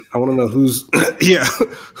I want to know who's yeah,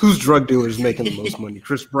 whose drug dealer is making the most money,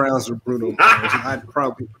 Chris Brown's or Bruno Mars?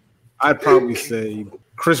 I'd probably say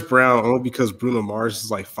Chris Brown, only because Bruno Mars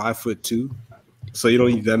is like 5'2", so you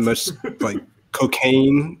don't need that much like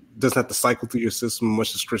cocaine. Doesn't have to cycle through your system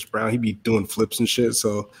much as Chris Brown. He'd be doing flips and shit,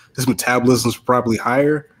 so his metabolism's probably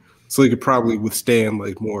higher, so he could probably withstand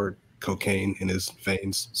like more cocaine in his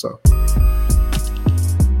veins. So.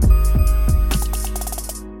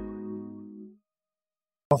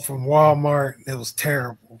 From Walmart, it was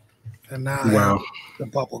terrible, and now I have the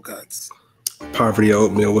bubble guts. Poverty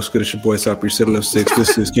Oatmeal. What's good? It's your boy Southbury 706.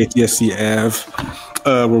 This is KTSC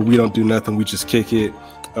Ave, where we don't do nothing, we just kick it.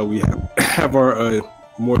 We have our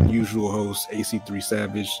more than usual host, AC3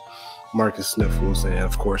 Savage, Marcus Sniffles, and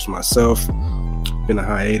of course myself. Been a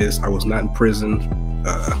hiatus. I was not in prison.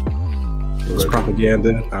 It was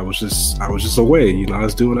propaganda. I was just away. You know, I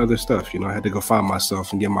was doing other stuff. You know, I had to go find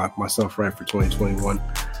myself and get myself right for 2021.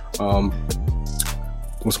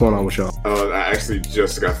 What's going on with y'all? I actually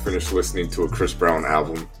just got finished listening to a Chris Brown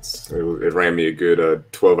album. It ran me a good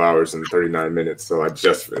 12 hours and 39 minutes. So I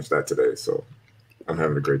just finished that today. So I'm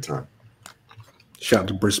having a great time. Shout out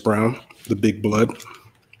to Chris Brown, the Big Blood.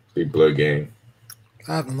 Big Blood gang.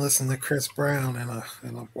 I haven't listened to Chris Brown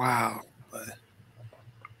in a while, but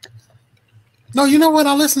no, you know what?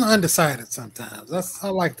 I listen to Undecided sometimes. I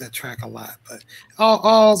like that track a lot, but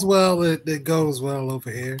all's well it goes well over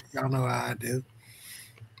here. Y'all know how I do.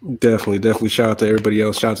 Definitely. Shout out to everybody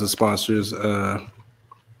else. Shout out to the sponsors.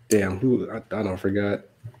 Damn, who I don't forgot.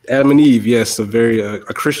 Adam and Eve, yes, a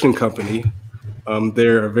Christian company.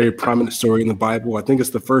 They're a very prominent story in the Bible. I think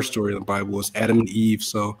it's the first story in the Bible is Adam and Eve.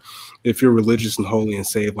 So if you're religious and holy and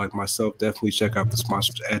saved like myself, definitely check out the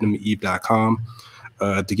sponsors, adamandeve.com.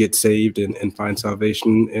 To get saved and find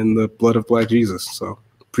salvation in the blood of Black Jesus. So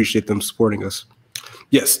appreciate them supporting us.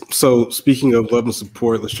 Yes. So speaking of love and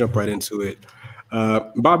support, let's jump right into it.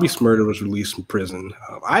 Bobby Shmurda was released from prison.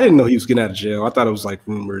 I didn't know he was getting out of jail. I thought it was like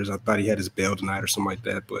rumors. I thought he had his bail denied or something like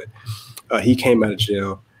that. But he came out of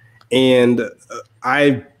jail. And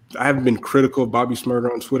I haven't been critical of Bobby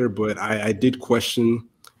Shmurda on Twitter, but I did question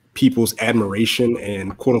people's admiration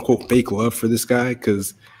and quote unquote fake love for this guy.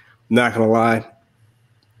 Because not going to lie,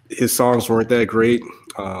 his songs weren't that great.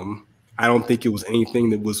 I don't think it was anything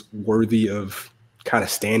that was worthy of kind of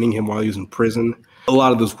standing him while he was in prison. A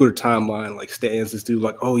lot of those Twitter timeline like stands this dude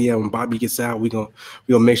like, oh yeah, when Bobby gets out, we gonna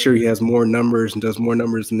make sure he has more numbers and does more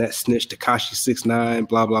numbers than that snitch Tekashi 6ix9ine,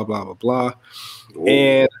 blah blah blah blah blah.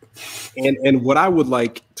 And what I would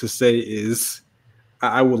like to say is,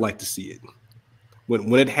 I would like to see it.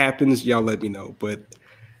 When it happens, y'all let me know. But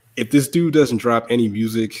if this dude doesn't drop any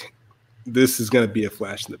music, this is going to be a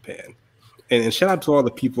flash in the pan. And shout out to all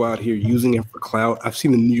the people out here using him for clout. I've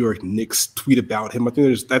seen the New York Knicks tweet about him. I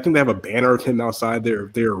think they have a banner of him outside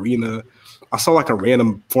their arena. I saw like a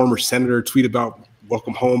random former senator tweet about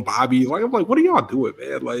welcome home, Bobby. Like, I'm like, what are y'all doing,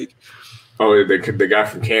 man? Like, oh, the guy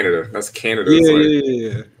from Canada. That's Canada.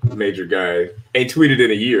 Yeah. Major guy. Ain't tweeted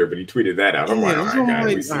in a year, but he tweeted that out. I'm like, all right,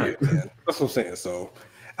 guys, we see it. Man. That's what I'm saying. So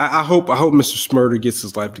I hope Mr. Shmurda gets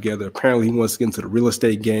his life together. Apparently he wants to get into the real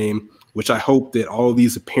estate game, which I hope that all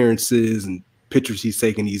these appearances and pictures he's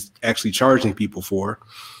taking, he's actually charging people for.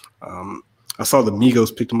 I saw the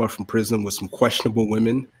Migos picked him up from prison with some questionable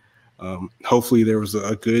women. Hopefully there was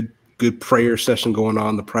a good prayer session going on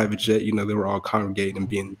in the private jet. You know, they were all congregating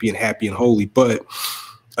and being happy and holy. But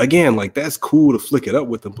again, like, that's cool to flick it up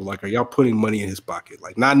with him. But like, are y'all putting money in his pocket?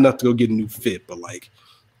 Like, not enough to go get a new fit, but like,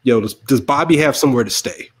 yo, does Bobby have somewhere to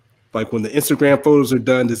stay? Like, when the Instagram photos are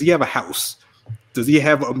done, does he have a house? Does he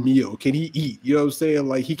have a meal? Can he eat? You know what I'm saying?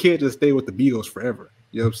 Like, he can't just stay with the Migos forever.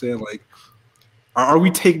 You know what I'm saying? Like, are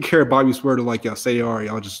we taking care of Bobby Shmurda like y'all say are?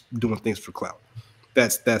 Y'all just doing things for clout?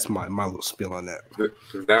 That's my little spiel on that.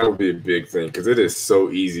 That would be a big thing because it is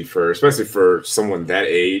so easy especially for someone that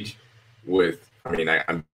age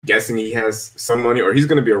I'm guessing he has some money or he's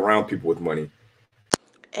going to be around people with money.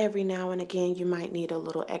 Every now and again, you might need a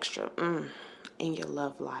little extra in your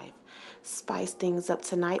love life. Spice things up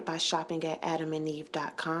tonight by shopping at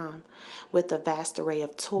adamandeve.com with a vast array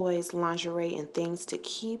of toys, lingerie, and things to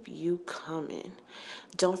keep you coming.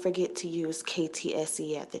 Don't forget to use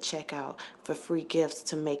KTSE at the checkout for free gifts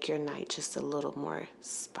to make your night just a little more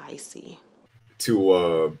spicy.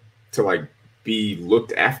 To like be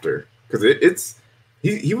looked after because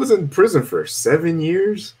he was in prison for 7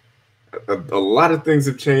 years. A lot of things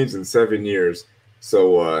have changed in 7 years.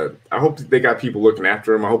 So I hope they got people looking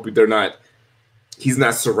after him. I hope he's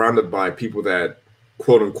not surrounded by people that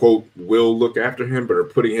quote unquote will look after him, but are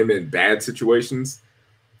putting him in bad situations.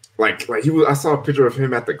 Like I saw a picture of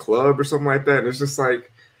him at the club or something like that. And it's just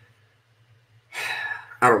like,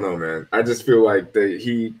 I don't know, man. I just feel like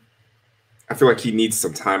I feel like he needs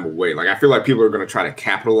some time away. Like I feel like people are going to try to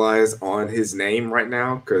capitalize on his name right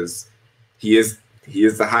now because he is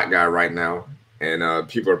the hot guy right now, and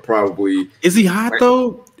people are probably. Is he hot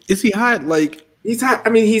though? Is he hot? Like he's hot. I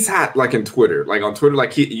mean, he's hot. Like in Twitter, like on Twitter,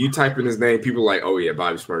 like you type in his name, people are like, oh yeah,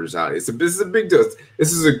 Bobby Smurder's out. This is a big deal.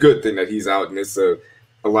 This is a good thing that he's out, and it's a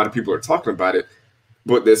lot of people are talking about it.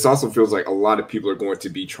 But this also feels like a lot of people are going to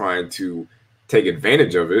be trying to take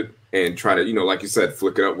advantage of it and try to, like you said,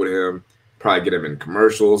 flick it up with him. Probably get him in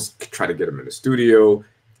commercials, try to get him in the studio,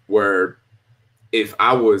 where if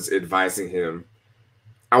I was advising him,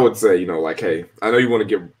 I would say, like, hey, I know you want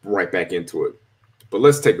to get right back into it, but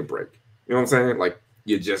let's take a break. You know what I'm saying? Like,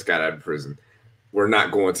 you just got out of prison. We're not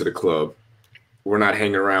going to the club. We're not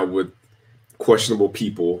hanging around with questionable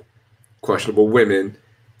people, questionable women.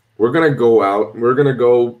 We're going to go out. We're going to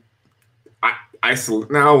go isolate.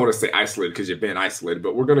 Now, I don't want to say isolated because you've been isolated,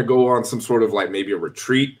 but we're going to go on some sort of like maybe a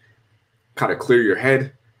retreat. Kind of clear your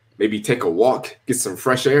head, maybe take a walk, get some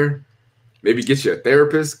fresh air, maybe get you a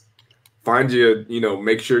therapist, find you,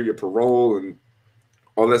 make sure your parole and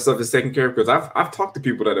all that stuff is taken care of. Because I've talked to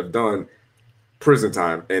people that have done prison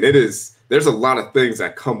time, and there's a lot of things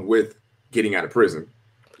that come with getting out of prison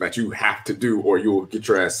that you have to do, or you'll get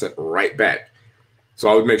your ass sent right back. So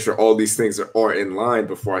I would make sure all these things are in line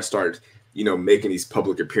before I start, making these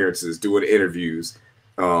public appearances, doing interviews.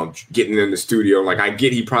 Getting in the studio. Like I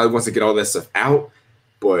get he probably wants to get all that stuff out,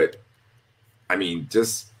 but I mean,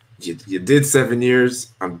 just you did 7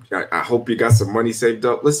 years. I hope you got some money saved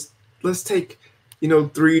up. Let's take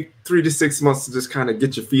 3 to 6 months to just kind of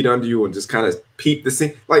get your feet under you and just kind of peep the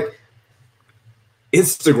scene. Like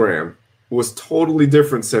Instagram was totally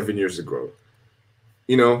different 7 years ago.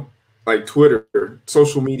 Like Twitter,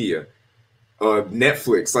 social media,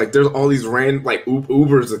 Netflix. Like there's all these random, like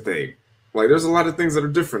Uber's a thing. Like, there's a lot of things that are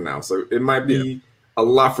different now. So it might be a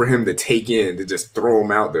lot for him to take in to just throw him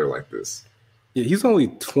out there like this. Yeah, he's only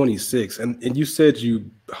 26. And you said you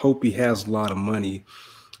hope he has a lot of money.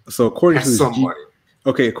 So according to this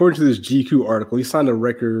according to this GQ article, he signed a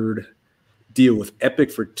record deal with Epic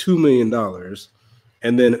for $2 million.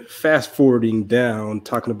 And then fast forwarding down,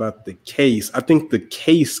 talking about the case, I think the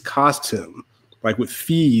case cost him, like with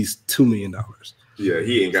fees, $2 million. Yeah,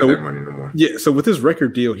 he ain't got that money no more. Yeah, so with his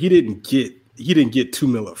record deal, he didn't get $2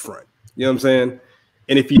 million up front. You know what I'm saying?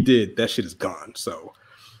 And if he did, that shit is gone. So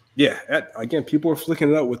yeah, again, people are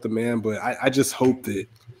flicking it up with the man, but I just hope that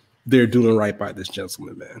they're doing right by this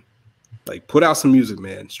gentleman, man. Like put out some music,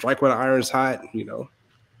 man. Strike while the iron's hot,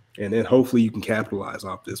 and then hopefully you can capitalize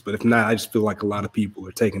off this. But if not, I just feel like a lot of people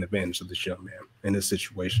are taking advantage of this young man in this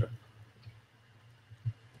situation.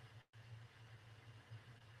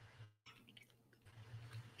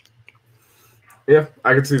 Yeah,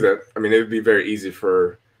 I could see that. I mean, it would be very easy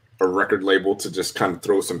for a record label to just kind of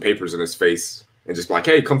throw some papers in his face and just be like,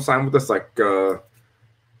 hey, come sign with us, like the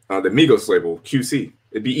Migos label, QC.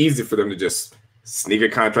 It'd be easy for them to just sneak a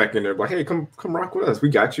contract in there, like, hey, come rock with us. We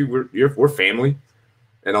got you. We're family.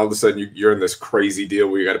 And all of a sudden you're in this crazy deal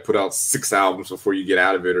where you got to put out 6 albums before you get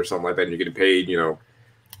out of it or something like that. And you're getting paid,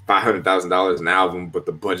 $500,000 an album, but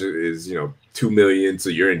the budget is, $2 million. So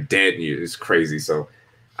you're in debt and it's crazy. So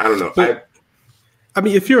I don't know. I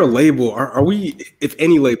mean, if you're a label, are we, if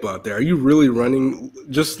any label out there, are you really running,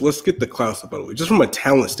 just let's get the Klaus up out of the way, just from a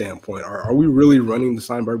talent standpoint, are we really running to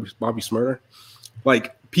sign Bobby Shmurda?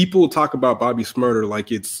 Like, people talk about Bobby Shmurda like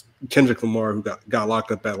it's Kendrick Lamar who got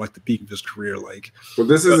locked up at like the peak of his career. Like, well,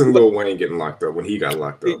 this isn't Lil Wayne getting locked up when he got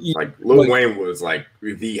locked up. Like, Lil Wayne was like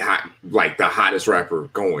the hottest rapper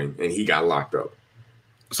going, and he got locked up.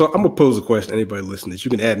 So I'm gonna pose a question to anybody listening. You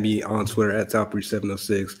can add me on Twitter at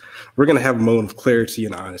Top3706. We're gonna have a moment of clarity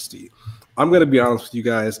and honesty. I'm gonna be honest with you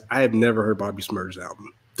guys. I have never heard Bobby Shmurda's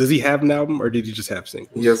album. Does he have an album, or did he just have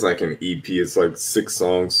singles? He has like an EP. It's like 6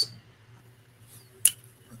 songs.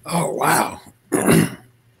 Oh wow!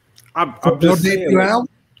 I'm just saying, album?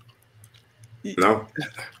 No,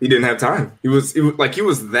 he didn't have time. He was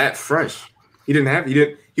that fresh.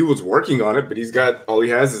 He was working on it, but all he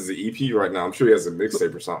has is the EP right now. I'm sure he has a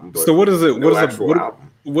mixtape or something. But so what is it?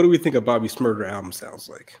 What do we think a Bobby Shmurda album sounds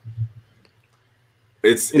like?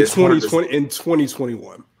 It's 2020 in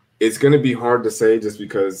 2021. It's going to be hard to say just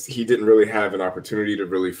because he didn't really have an opportunity to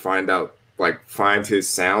really find his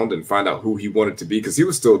sound and find out who he wanted to be, because he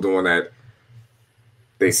was still doing that.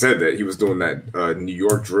 They said that he was doing that New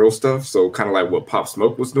York drill stuff, so kind of like what Pop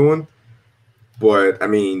Smoke was doing. But I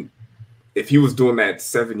mean, if he was doing that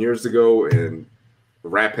 7 years ago, and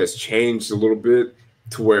rap has changed a little bit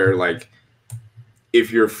to where, like,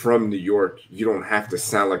 if you're from New York, you don't have to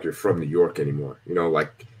sound like you're from New York anymore.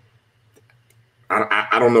 Like,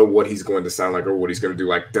 I don't know what he's going to sound like or what he's going to do.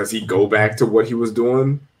 Like, does he go back to what he was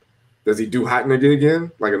doing? Does he do Hot Nigga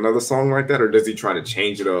again, like another song like that, or does he try to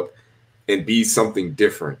change it up and be something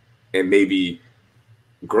different and maybe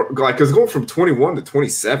like, because going from 21 to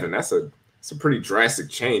 27, that's a pretty drastic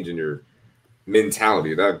change in your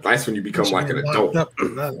mentality. That's when you become like an adult.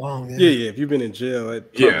 That long, yeah. If you've been in jail,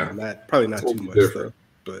 probably not too much stuff.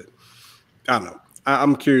 But I don't know.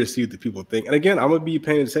 I'm curious to see what the people think. And again, I'm gonna be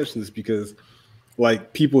paying attention to this because,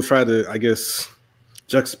 like, people try to, I guess,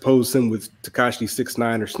 juxtapose him with Tekashi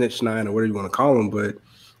 6ix9ine or Snitch 9 or whatever you want to call him. But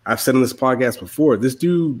I've said on this podcast before, this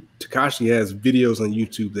dude Tekashi has videos on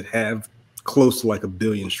YouTube that have close to like 1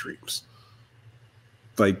 billion streams.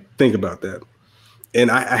 Like, think about that.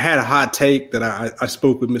 And I had a hot take that I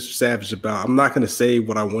spoke with Mr. Savage about. I'm not going to say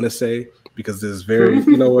what I want to say because there's very,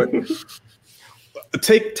 you know what?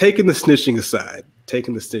 Taking the snitching aside,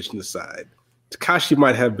 Tekashi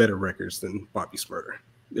might have better records than Bobby Shmurda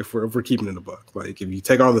if we're keeping it a buck. Like, if you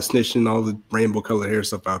take all the snitching, all the rainbow colored hair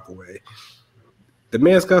stuff out the way, the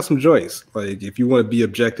man's got some joints. Like, if you want to be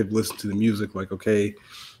objective, listen to the music. Like, okay,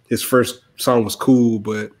 his first song was cool,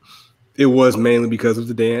 but it was mainly because of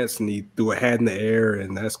the dance, and he threw a hat in the air,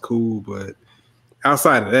 and that's cool. But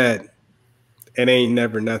outside of that, it ain't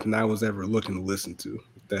never nothing I was ever looking to listen to.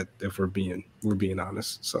 That if we're being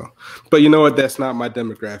honest. So, but you know what? That's not my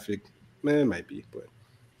demographic. Man, it might be, but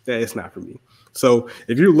it's not for me. So,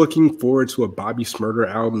 if you're looking forward to a Bobby Shmurda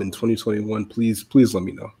album in 2021, please let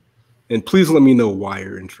me know, and please let me know why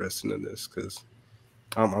you're interested in this because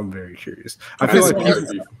I'm very curious. I feel like.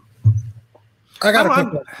 I got a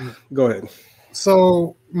quick question. Go ahead.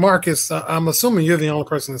 So, Marcus, I'm assuming you're the only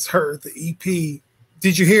person that's heard the EP.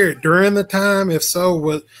 Did you hear it during the time? If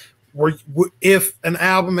so, if an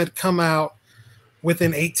album had come out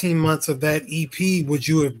within 18 months of that EP, would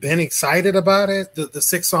you have been excited about it? The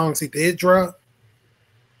 6 songs he did drop?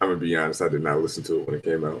 I'm going to be honest. I did not listen to it when it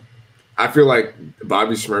came out. I feel like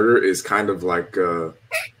Bobby Shmurda is kind of like,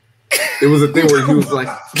 it was a thing where he was like,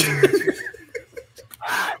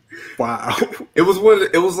 wow. It was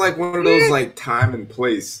like one of those like time and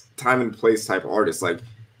place type artists. Like,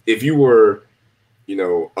 if you were, you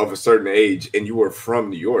know, of a certain age and you were from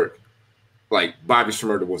New York, like Bobby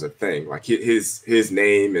Shmurda was a thing. Like his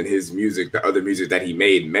name and his music, the other music that he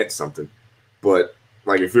made meant something. But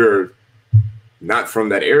like, if you're not from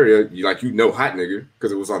that area, you know Hot Nigga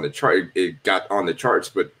because it was on the chart. It got on the charts,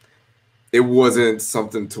 but it wasn't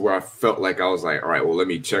something to where I felt like I was like, all right, well, let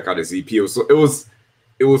me check out his EP. It was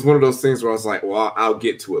one of those things where I was like, well, I'll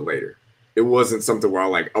get to it later. It wasn't something where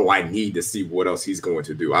I'm like, oh, I need to see what else he's going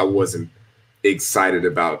to do. I wasn't excited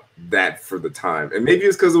about that for the time. And maybe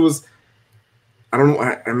it's because it was, I don't know.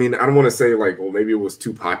 I mean, I don't want to say like, well, maybe it was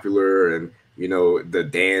too popular and, you know, the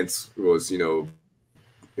dance was, you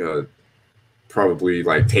know, probably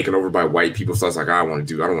like taken over by white people. So I was like, I don't want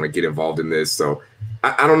to get involved in this. So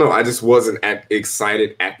I don't know. I just wasn't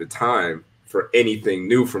excited at the time for anything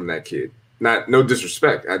new from that kid. No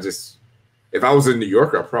disrespect. If I was in New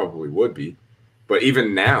York, I probably would be. But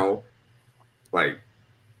even now, like,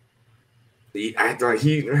 I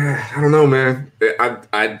don't know, man.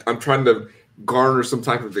 I'm trying to garner some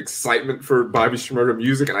type of excitement for Bobby Shmurda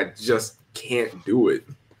music, and I just can't do it.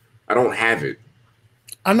 I don't have it.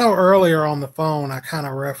 I know earlier on the phone, I kind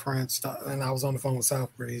of referenced, and I was on the phone with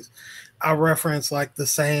South Breeze. I referenced like the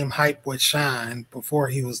same hype with Shine before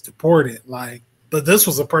he was deported. Like, but this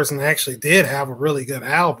was a person that actually did have a really good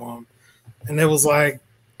album. And it was like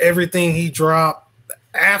everything he dropped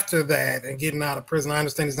after that and getting out of prison. I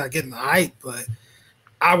understand he's not getting the hype, but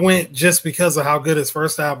I went just because of how good his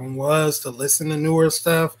first album was to listen to newer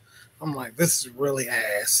stuff. I'm like, this is really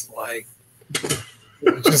ass. Like,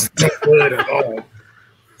 just not good at all.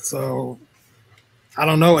 So I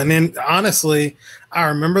don't know. And then honestly, I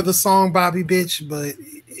remember the song Bobby Bitch, but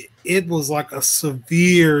it was like a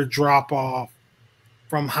severe drop off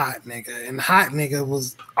from Hot Nigga. And Hot Nigga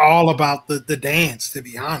was all about the dance, to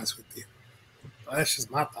be honest with you. That's just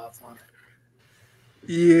my thoughts on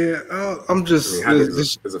it. Yeah, I'm just. I mean,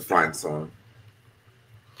 it's a fine song.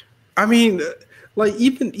 I mean, like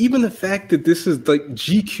even the fact that this is like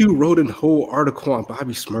GQ wrote a whole article on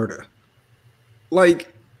Bobby Shmurda.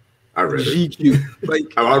 Like, I read GQ. It.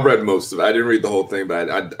 Like, I read most of it. I didn't read the whole thing, but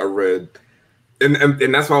I read,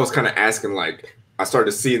 and that's why I was kind of asking. Like, I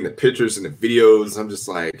started seeing the pictures and the videos. I'm just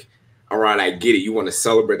like, all right, I get it. You want to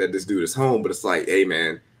celebrate that this dude is home, but it's like, hey,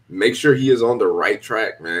 man, make sure he is on the right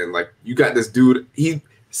track, man. Like, you got this dude. He's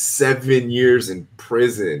 7 years in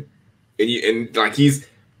prison, and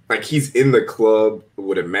he's in the club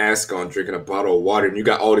with a mask on, drinking a bottle of water, and you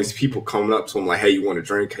got all these people coming up to him like, hey, you want to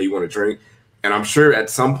drink? Hey, you want to drink? And I'm sure at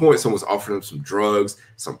some point someone's offering him some drugs,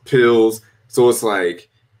 some pills. So it's like,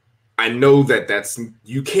 I know that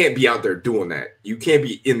you can't be out there doing that. You can't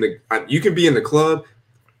be you can be in the club,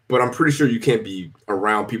 but I'm pretty sure you can't be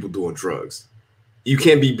around people doing drugs. You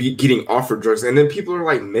can't be getting offered drugs. And then people are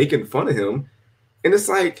like making fun of him. And it's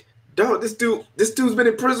like, dog, this dude's been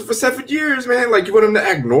in prison for 7 years, man. Like, you want him to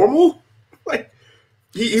act normal? Like,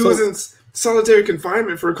 he was in solitary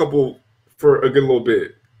confinement for a good little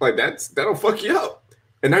bit. Like, that'll fuck you up.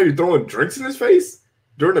 And now you're throwing drinks in his face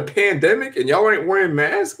during a pandemic and y'all ain't wearing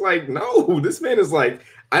masks? Like, no, this man is like,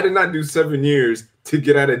 I did not do 7 years to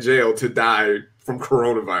get out of jail to die from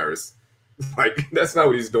coronavirus. Like, that's not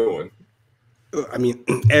what he's doing. I mean,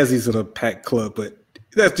 as he's in a packed club, but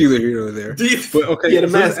that's neither here nor there. But okay, yeah, the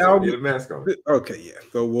mask on. Okay, yeah.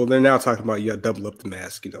 So, well, they're now talking about double up the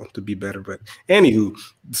mask, to be better. But anywho,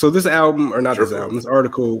 so this album, or not this album, this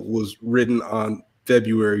article was written on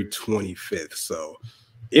February 25th. So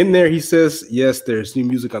in there, he says, yes, there's new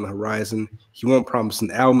music on the horizon. He won't promise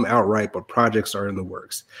an album outright, but projects are in the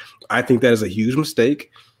works. I think that is a huge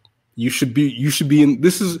mistake. You should not be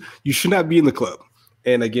in the club.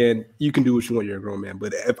 And again, you can do what you want. You're a grown man.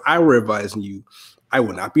 But if I were advising you, I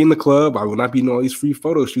would not be in the club. I would not be in all these free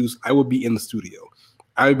photo shoots. I would be in the studio.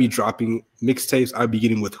 I would be dropping mixtapes. I'd be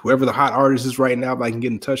getting with whoever the hot artist is right now that I can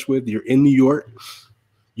get in touch with. You're in New York.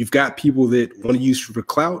 You've got people that want to use you for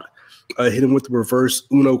clout. Hit them with the reverse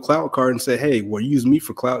Uno clout card and say, hey, well, use me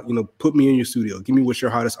for clout. Put me in your studio. Give me what's your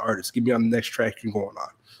hottest artist. Give me on the next track you're going on.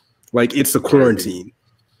 Like, it's a quarantine.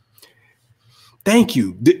 Thank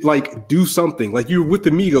you. Like, do something. Like, you're with the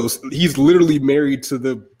Migos. He's literally married to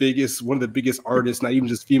one of the biggest artists, not even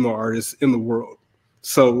just female artists in the world.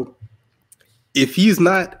 So if he's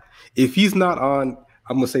not on,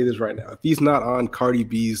 I'm gonna say this right now. If he's not on Cardi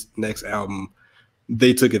B's next album,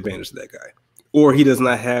 they took advantage of that guy. Or he does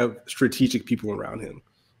not have strategic people around him.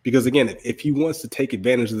 Because again, if he wants to take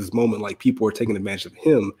advantage of this moment, like people are taking advantage of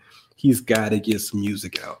him, he's got to get some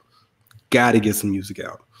music out.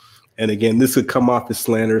 And again, this could come off as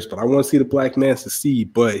slanders, but I want to see the black man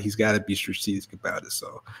succeed, but he's got to be strategic about it.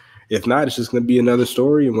 So if not, it's just going to be another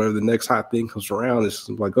story. And whenever the next hot thing comes around, it's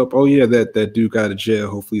like, oh yeah, that dude got out of jail.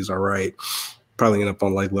 Hopefully he's all right. Probably end up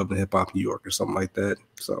on like Love and Hip Hop New York or something like that.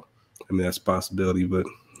 So, I mean, that's a possibility, but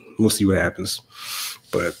we'll see what happens.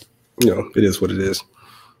 But, it is what it is.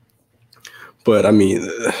 But I mean,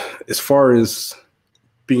 as far as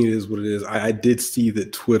being it is what it is, I did see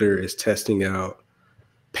that Twitter is testing out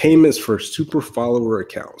payments for super follower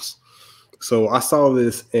accounts. So I saw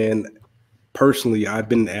this, and personally, I've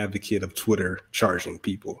been an advocate of Twitter charging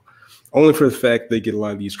people, only for the fact they get a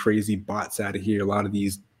lot of these crazy bots out of here, a lot of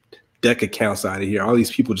these deck accounts out of here, all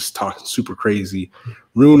these people just talking super crazy,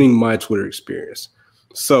 ruining my Twitter experience.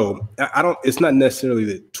 So it's not necessarily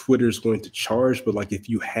that Twitter is going to charge, but like if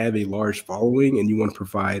you have a large following and you want to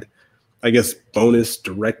provide, I guess, bonus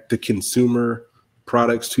direct to consumer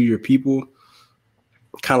products to your people,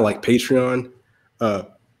 kind of like Patreon,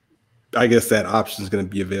 I guess that option is going to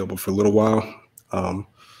be available for a little while.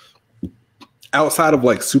 Outside of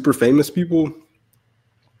like super famous people,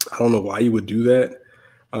 I don't know why you would do that.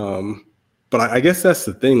 But I guess that's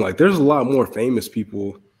the thing. Like, there's a lot more famous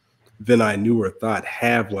people than I knew or thought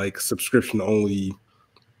have like subscription only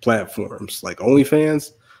platforms, like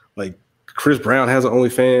OnlyFans. Like Chris Brown has an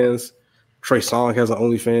OnlyFans. Trey Songz has an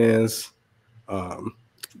OnlyFans.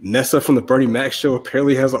 Nessa from the Bernie Mac show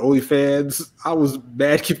apparently has an OnlyFans. I was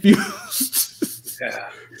mad confused. Yeah,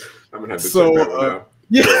 I'm gonna have to check that one out.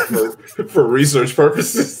 Yeah, for research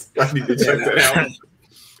purposes, I need to check that out.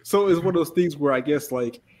 So it's one of those things where I guess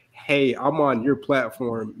like, hey, I'm on your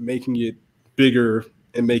platform, making it bigger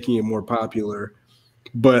and making it more popular,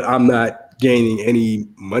 but I'm not gaining any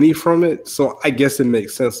money from it. So I guess it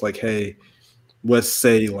makes sense. Like, hey, let's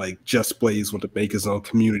say like Just Blaze want to make his own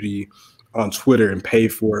community on Twitter and pay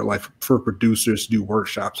for it, like for producers to do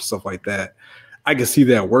workshops and stuff like that. I can see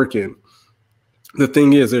that working. The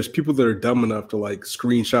thing is, there's people that are dumb enough to like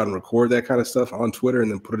screenshot and record that kind of stuff on Twitter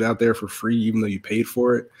and then put it out there for free, even though you paid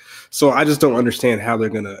for it. So I just don't understand how they're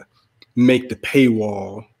going to make the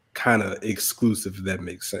paywall kind of exclusive, if that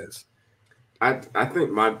makes sense. I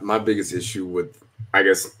think my biggest issue with, I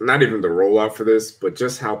guess, not even the rollout for this, but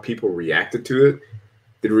just how people reacted to it.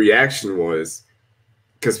 The reaction was,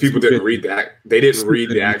 because people didn't read that. They didn't read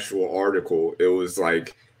the actual article. It was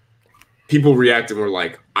like, people reacted and were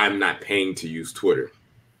like, I'm not paying to use Twitter.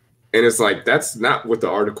 And it's like, that's not what the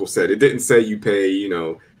article said. It didn't say you pay,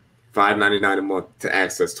 $5.99 a month to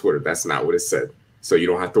access Twitter. That's not what it said. So you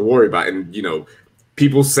don't have to worry about it. And,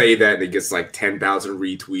 people say that and it gets like 10,000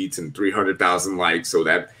 retweets and 300,000 likes. So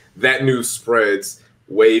that news spreads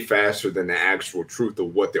way faster than the actual truth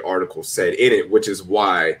of what the article said in it, which is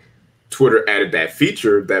why Twitter added that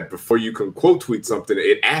feature that before you can quote tweet something,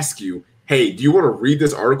 it asks you, hey, do you want to read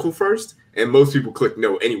this article first? And most people click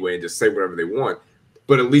no anyway and just say whatever they want.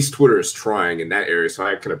 But at least Twitter is trying in that area, so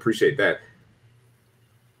I can appreciate that.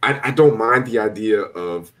 I don't mind the idea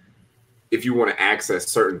of if you want to access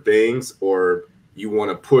certain things or you want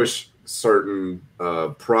to push certain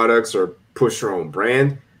products or push your own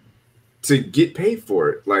brand, to get paid for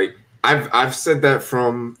it. Like I've said that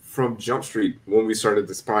from Jump Street when we started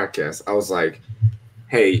this podcast. I was like,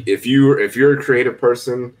 hey, if you're a creative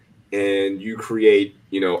person and you create,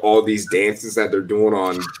 all these dances that they're doing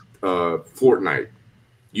on Fortnite,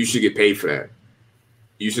 you should get paid for that.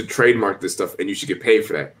 You should trademark this stuff and you should get paid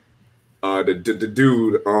for that. The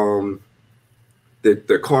dude,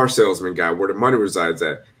 the car salesman guy, where the money resides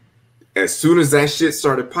at, as soon as that shit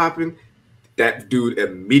started popping, that dude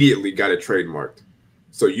immediately got it trademarked.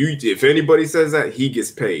 So if anybody says that, he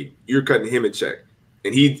gets paid. You're cutting him a check.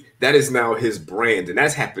 And that is now his brand. And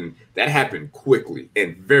that happened quickly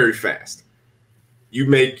and very fast. You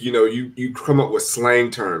make, you come up with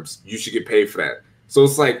slang terms, you should get paid for that. So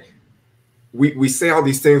it's like we say all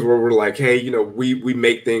these things where we're like, hey, we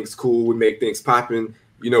make things cool, we make things popping,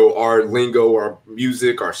 our lingo, our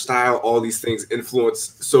music, our style, all these things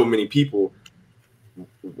influence so many people.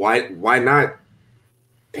 Why not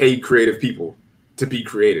pay creative people to be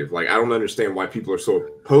creative? Like, I don't understand why people are so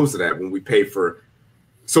opposed to that when we pay for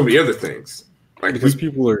so many other things. Like, because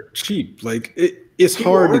people are cheap. Like it's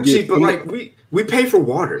hard to get cheap, but like we pay for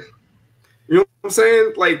water. You know what I'm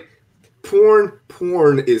saying? Like porn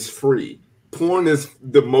is free. Porn is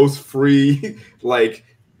the most free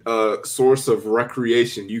source of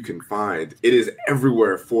recreation you can find. It is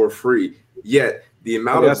everywhere for free. Yet the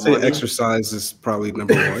amount of money, exercise is probably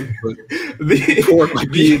number one, but porn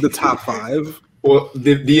might be the top 5. Well,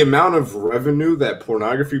 the amount of revenue that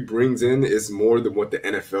pornography brings in is more than what the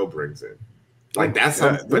NFL brings in. Like that's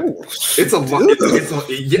it's a lot.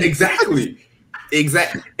 Yeah, exactly.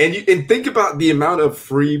 And think about the amount of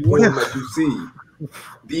free porn that you see.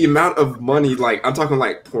 The amount of money, like I'm talking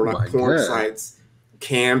like porn sites,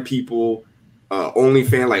 cam people,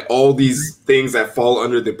 OnlyFans, like all these things that fall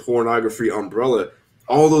under the pornography umbrella.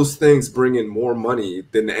 All those things bring in more money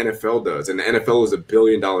than the NFL does, and the NFL is $1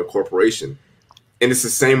 billion corporation. And it's the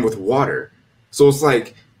same with water. So it's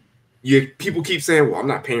like people keep saying, well, I'm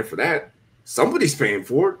not paying for that. Somebody's paying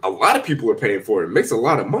for it. A lot of people are paying for it. It makes a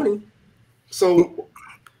lot of money. So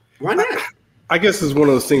why not? I guess it's one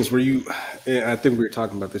of those things where I think we were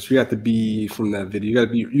talking about this. You have to be from that video.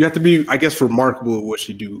 You have to be, I guess, remarkable at what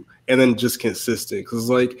you do, and then just consistent. Because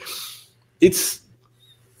like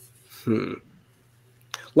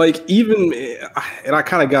even, and I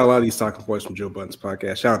kind of got a lot of these talking points from Joe Budden's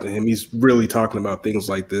podcast. Shout out to him. He's really talking about things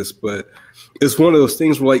like this. But it's one of those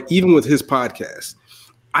things where, like, even with his podcast,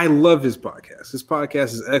 I love his podcast. His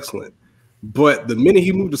podcast is excellent. But the minute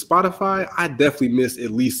he moved to Spotify, I definitely missed at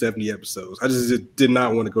least 70 episodes. I just did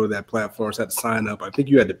not want to go to that platform. So I had to sign up. I think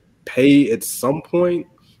you had to pay at some point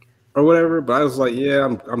or whatever. But I was like, yeah,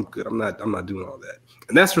 I'm good. I'm not doing all that.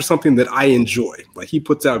 And that's for something that I enjoy. Like, he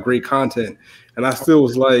puts out great content. And I still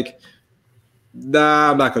was like, nah,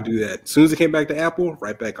 I'm not going to do that. As soon as it came back to Apple,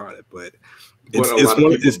 right back on it. But a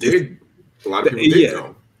lot of people did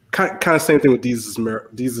though. Kind of same thing with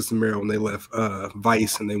Desus and Mero when they left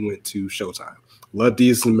Vice and they went to Showtime. Love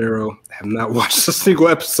Desus and Mero. Have not watched a single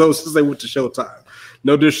episode since they went to Showtime.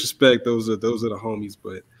 No disrespect, those are the homies,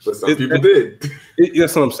 but some people did.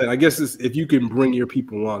 That's what I'm saying. I guess if you can bring your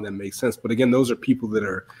people on, that makes sense. But again, those are people that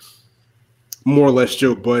are more or less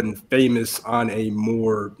Joe Budden, famous on a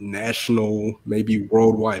more national, maybe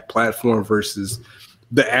worldwide platform versus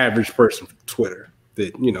the average person from Twitter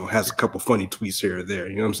that, has a couple funny tweets here or there.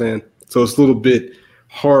 You know what I'm saying? So it's a little bit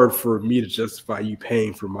hard for me to justify you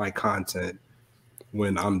paying for my content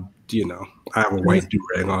when I'm, I have a white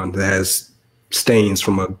do-rag on that has stains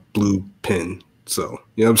from a blue pen. So,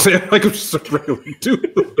 you know what I'm saying? Like, I'm just a regular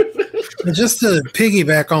dude. Just to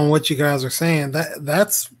piggyback on what you guys are saying,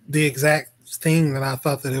 that's the exact thing that I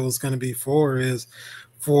thought that it was going to be for, is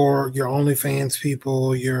for your OnlyFans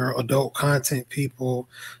people, your adult content people,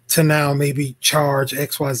 to now maybe charge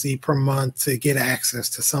XYZ per month to get access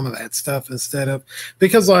to some of that stuff instead of,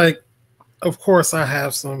 because like, of course I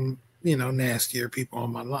have some, nastier people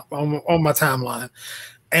on my timeline,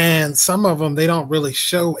 and some of them, they don't really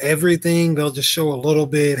show everything. They'll just show a little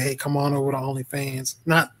bit. Hey, come on over to OnlyFans.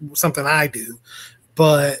 Not something I do,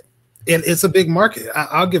 but it's a big market.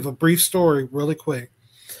 I'll give a brief story really quick.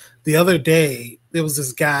 The other day, there was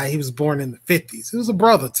this guy, he was born in the 50s. He was a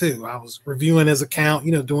brother too. I was reviewing his account,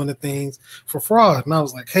 doing the things for fraud. And I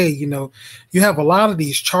was like, hey, you have a lot of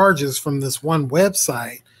these charges from this one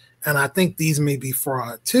website, and I think these may be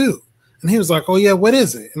fraud too. And he was like, oh yeah, what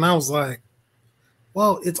is it? And I was like,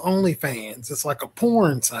 well, it's OnlyFans. It's like a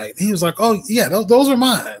porn site. He was like, oh yeah, those are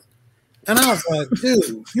mine. And I was like,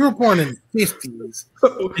 dude, you were born in the 50s.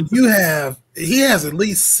 And he has at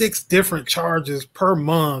least 6 different charges per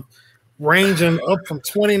month, ranging up from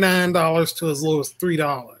 $29 to as low as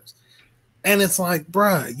 $3. And it's like,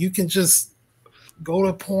 bruh, you can just go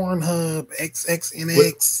to Pornhub,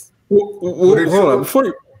 XXNX. Hold on. Before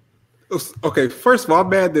you, okay, first of all, I'm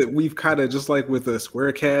mad that we've kind of, just like with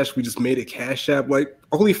Square Cash, we just made it Cash App. Like,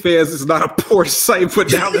 OnlyFans is not a poor site,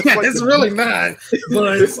 but now it's, like, it's really not.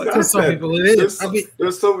 But it's like, for some people, it is.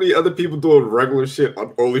 There's so many other people doing regular shit on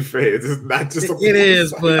OnlyFans. It's not just it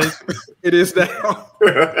is, but it is now.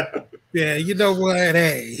 Yeah, you know what?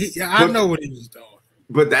 Hey, I know what he was doing.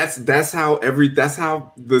 But that's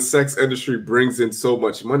how the sex industry brings in so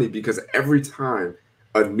much money, because every time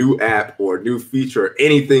a new app or a new feature or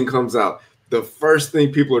anything comes out, the first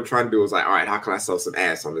thing people are trying to do is like, all right, how can I sell some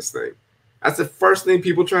ass on this thing? That's the first thing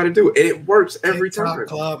people try to do, and it works every time.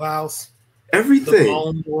 Clubhouse, everything, the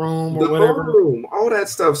home room, or whatever, room, all that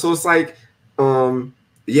stuff. So it's like,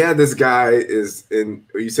 yeah, this guy is in.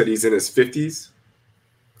 You said he's in his 50s.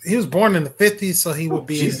 He was born in the 50s, so he would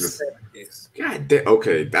be in his 70s. God damn.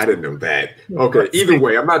 Okay, I didn't know that. Okay, either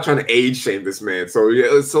way, I'm not trying to age shame this man. So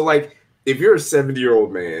yeah, so like, if you're a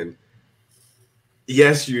 70-year-old man,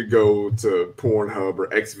 yes, you go to Pornhub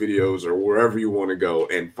or X videos or wherever you want to go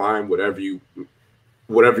and find whatever you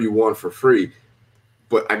want for free.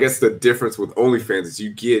 But I guess the difference with OnlyFans is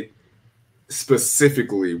you get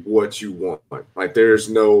specifically what you want. Like, there's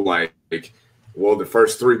no like, well, the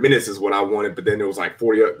first 3 minutes is what I wanted, but then there was like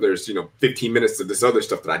there's 15 minutes of this other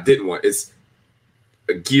stuff that I didn't want. It's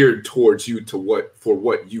geared towards you for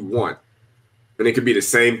what you want. And it could be the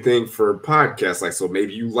same thing for podcasts. Like, so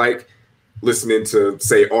maybe you like listening to,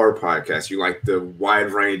 say, our podcast. You like the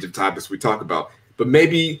wide range of topics we talk about, but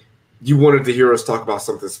maybe you wanted to hear us talk about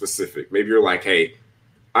something specific. Maybe you're like, hey,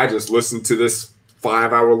 I just listened to this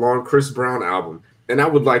 5-hour-long Chris Brown album, and I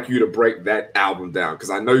would like you to break that album down, because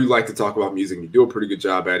I know you like to talk about music and you do a pretty good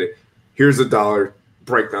job at it. Here's $1,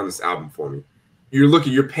 break down this album for me.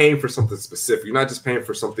 You're paying for something specific. You're not just paying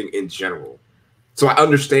for something in general. So I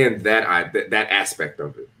understand that aspect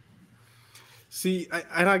of it. See,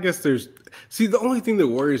 I guess the only thing that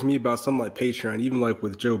worries me about something like Patreon, even like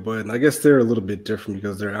with Joe Budden, I guess they're a little bit different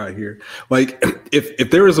because they're out here. Like,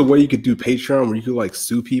 if there was a way you could do Patreon where you could like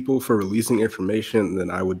sue people for releasing information,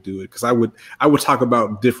 then I would do it, because I would talk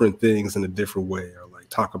about different things in a different way, or like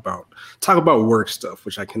talk about work stuff,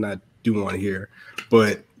 which I cannot do on here.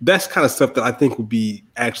 But that's kind of stuff that I think would be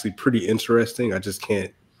actually pretty interesting. I just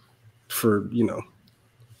can't, I'm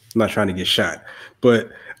not trying to get shot. But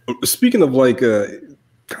speaking of like kind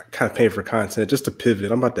of paying for content, just to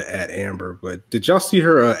pivot, I'm about to add Amber, but did y'all see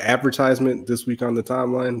her advertisement this week on the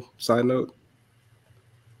timeline? Side note.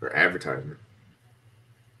 Her advertisement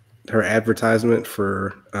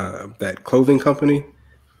for that clothing company.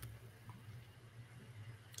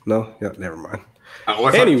 No? Yeah, never mind.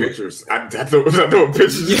 Anyway. Pictures. I know what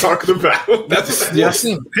pictures you're talking about. That's I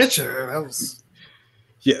seen a picture. That was...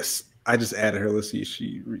 Yes. I just added her. Let's see if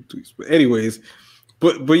she retweets. But anyways,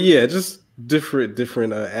 but yeah, just different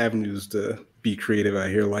avenues to be creative out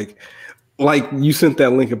here. Like you sent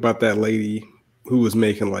that link about that lady who was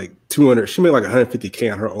making like 200. She made like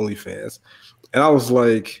 150K on her OnlyFans, and I was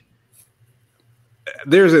like,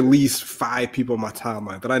 there's at least 5 people on my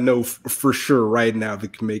timeline that I know for sure right now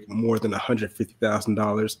that can make more than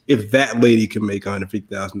 $150,000. If that lady can make $150,000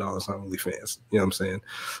 on OnlyFans, you know what I'm saying?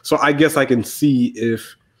 So I guess I can see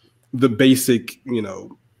if the basic,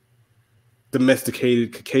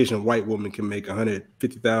 domesticated Caucasian white woman can make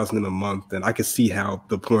 $150,000 in a month, then I could see how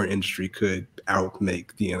the porn industry could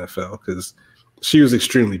outmake the NFL, because she was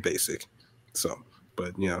extremely basic. So,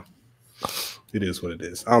 but it is what it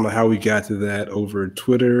is. I don't know how we got to that over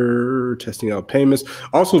Twitter, testing out payments.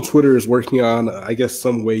 Also, Twitter is working on, I guess,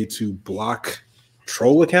 some way to block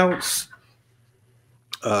troll accounts.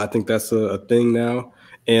 I think that's a thing now.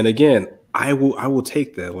 And again, I will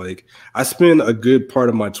take that. Like, I spend a good part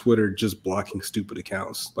of my Twitter just blocking stupid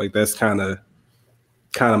accounts. Like, that's kind of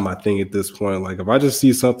my thing at this point. Like, if I just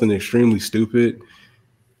see something extremely stupid,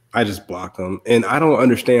 I just block them. And I don't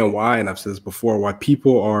understand why, and I've said this before, why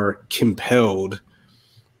people are compelled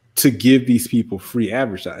to give these people free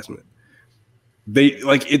advertisement. they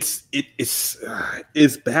like it's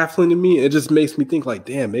baffling to me. It just makes me think like,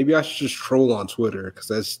 damn, maybe I should just troll on Twitter because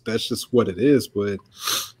that's just what it is. But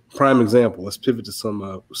prime example, let's pivot to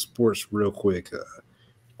some sports real quick.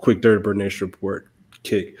 Quick Dirty Bird Nation report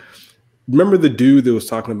kick. Remember the dude that was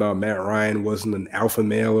talking about Matt Ryan wasn't an alpha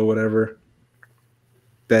male or whatever?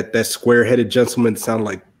 That square-headed gentleman sounded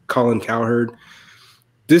like Colin Cowherd.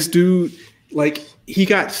 This dude, like, he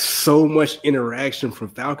got so much interaction from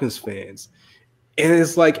Falcons fans. And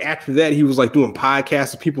it's like after that, he was like doing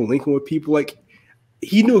podcasts with people, linking with people. Like,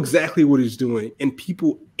 he knew exactly what he was doing, and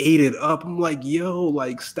people ate it up. I'm like, yo,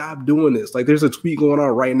 like, stop doing this. Like, there's a tweet going on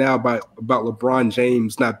right now about LeBron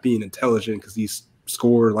James not being intelligent because he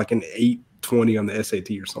scored like an 820 on the SAT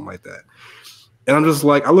or something like that. And I'm just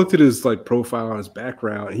like, I looked at his like profile on his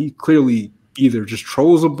background, and he clearly either just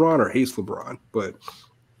trolls LeBron or hates LeBron. But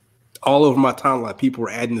all over my timeline, people were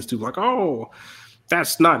adding this to like, oh,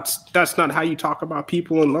 that's not how you talk about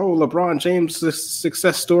people, and oh, LeBron James'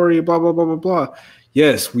 success story, blah blah blah blah blah.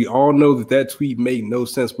 Yes, we all know that tweet made no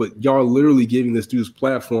sense, but y'all are literally giving this dude's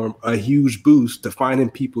platform a huge boost to finding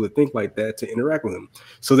people that think like that to interact with him.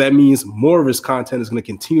 So that means more of his content is going to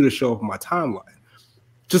continue to show up on my timeline.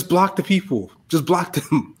 Just block the people. Just block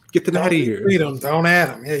them. Get them out of here. Freedom. Don't add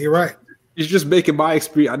them. Yeah, you're right. It's just making my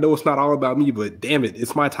experience. I know it's not all about me, but damn it,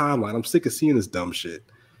 it's my timeline. I'm sick of seeing this dumb shit.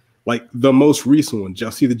 Like the most recent one. Did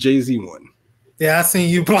y'all see the Jay-Z one? Yeah, I seen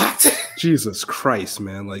you blocked. Jesus Christ,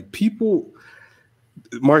 man. Like people.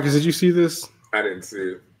 Marcus, did you see this? I didn't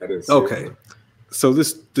see it. Okay. So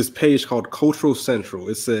this page called Cultural Central,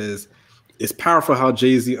 it says, it's powerful how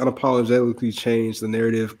Jay-Z unapologetically changed the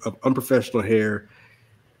narrative of unprofessional hair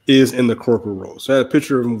is in the corporate role. So I had a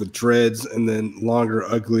picture of him with dreads and then longer,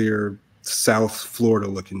 uglier South Florida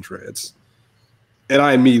looking dreads. And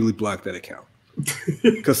I immediately blocked that account.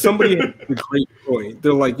 Because somebody had a great point.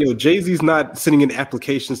 They're like, yo, Jay-Z's not sending in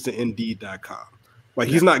applications to Indeed.com. Like,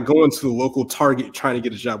 he's not going to the local Target trying to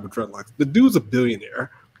get a job with dreadlocks. The dude's a billionaire.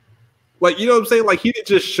 Like, you know what I'm saying? Like, he didn't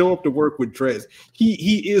just show up to work with dreads.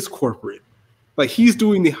 He is corporate. Like, he's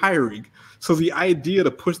doing the hiring. So the idea to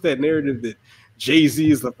push that narrative that Jay-Z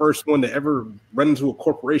is the first one to ever run into a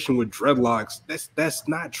corporation with dreadlocks, that's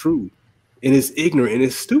not true. And it's ignorant and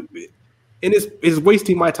it's stupid. And it's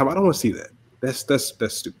wasting my time. I don't want to see that. That's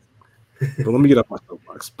stupid. But let me get off my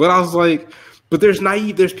soapbox. But I was like, but there's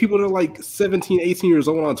people that are like 17, 18 years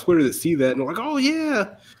old on Twitter that see that and they're like, oh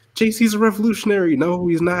yeah, Jay-Z's a revolutionary. No,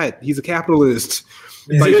 he's not. He's a capitalist.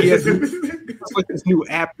 Like he has like this new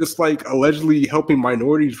app that's like allegedly helping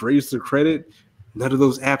minorities raise their credit. None of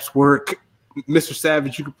those apps work. Mr.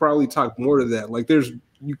 Savage, you could probably talk more to that. Like there's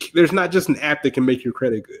not just an app that can make your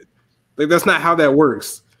credit good. Like that's not how that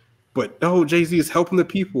works. But no, Jay-Z is helping the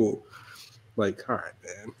people. Like, all right,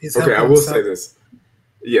 man. Okay, I will say this.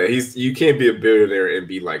 Yeah, you can't be a billionaire and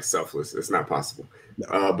be like selfless. It's not possible.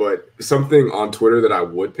 No. But something on Twitter that I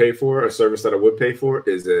would pay for, a service that I would pay for,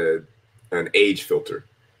 is an age filter.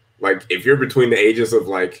 Like if you're between the ages of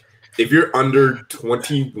like, if you're under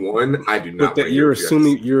 21, I do not. But you're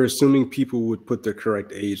assuming people would put their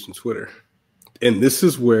correct age in Twitter, and this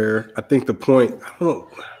is where I think the point. I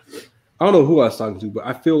don't know who I was talking to, but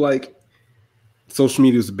I feel like social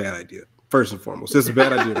media is a bad idea. First and foremost, it's a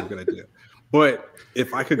bad idea or a good idea. But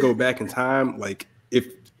if I could go back in time, like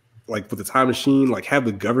with the time machine, like have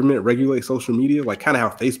the government regulate social media, like kind of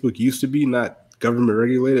how Facebook used to be, not government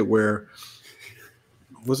regulated, where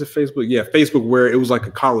was it Facebook? Yeah, Facebook, where it was like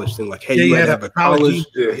a college thing. Like, hey, you had to have a college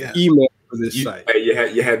email for this site.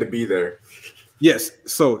 You had to be there. Yes.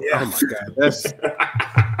 So, oh my God, that's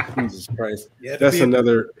Jesus Christ. That's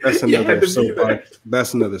another soapbox.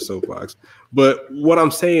 That's another soapbox. But what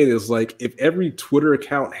I'm saying is, like, if every Twitter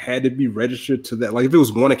account had to be registered to that, like, if it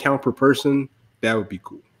was one account per person, that would be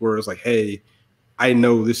cool. Where it's like, hey, I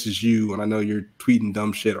know this is you, and I know you're tweeting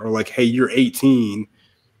dumb shit, or like, hey, you're 18,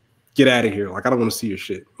 get out of here. Like, I don't want to see your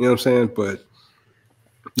shit. You know what I'm saying? But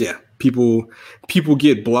yeah, people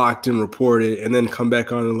get blocked and reported, and then come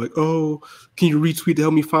back on and like, oh, can you retweet to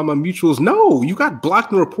help me find my mutuals? No, you got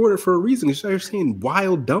blocked and reported for a reason. You started saying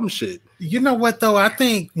wild, dumb shit. You know what, though? I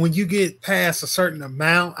think when you get past a certain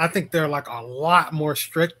amount, I think they're like a lot more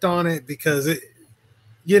strict on it because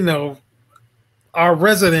our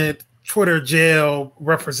resident Twitter jail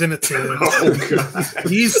representative,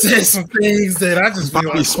 he said some things that I just feel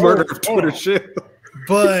like smarter of Twitter jail.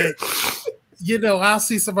 But I'll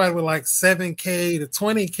see somebody with like 7K to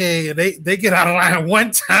 20K, and they get out of line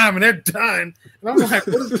one time and they're done. And I'm like,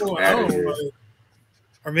 what is going on?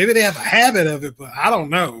 Or maybe they have a habit of it, but I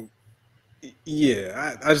don't know.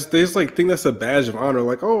 Yeah, I just think that's a badge of honor.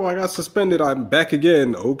 Like, oh, I got suspended, I'm back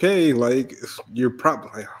again. Okay, like you're probably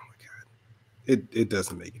like, oh my God, It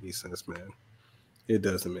doesn't make any sense, man. It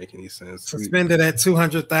doesn't make any sense. Suspended at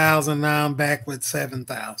 200,000. Now I'm back with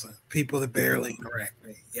 7,000 people that barely interact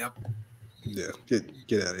me. Yep. Yeah,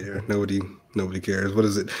 get out of here. Nobody cares. What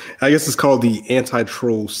is it? I guess it's called the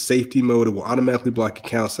anti-troll safety mode. It will automatically block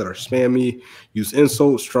accounts that are spammy, use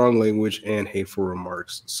insults, strong language, and hateful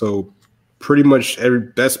remarks. So pretty much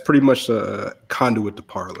that's pretty much a conduit to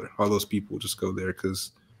Parler. All those people just go there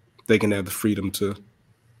because they can have the freedom to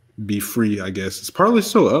be free, I guess. Is Parler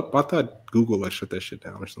still up? I thought Google like shut that shit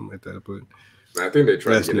down or something like that. But I think they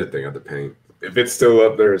tried to get that thing out the paint. If it's still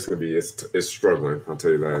up there, it's struggling. I'll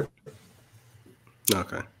tell you that.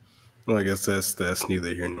 Okay. Well, I guess that's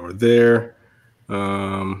neither here nor there.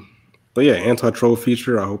 But yeah, anti-troll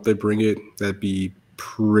feature. I hope they bring it. That'd be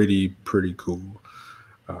pretty cool.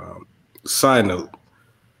 Side note,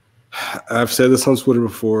 I've said this on Twitter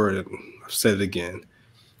before, and I've said it again.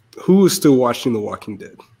 Who is still watching The Walking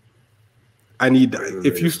Dead? I need that.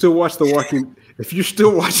 If you're still watching The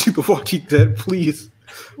Walking Dead, please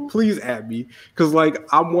at me, because like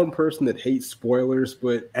I'm one person that hates spoilers,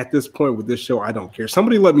 but at this point with this show, I don't care.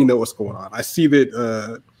 Somebody let me know what's going on. I see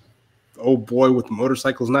that old boy with the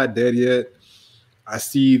motorcycle's not dead yet. I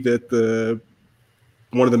see that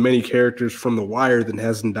one of the many characters from The Wire that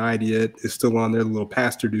hasn't died yet is still on there, the little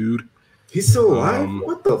pastor dude. He's still alive?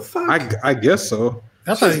 What the fuck? I guess so.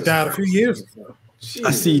 I thought he died a few years ago.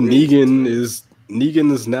 I see Negan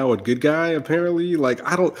is now a good guy, apparently. Like,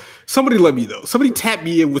 somebody let me know. Somebody tap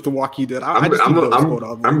me in with The Walking Dead. I'm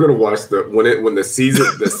gonna watch when the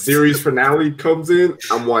series finale comes in.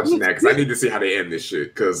 I'm watching that because I need to see how they end this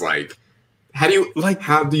shit. Because like, how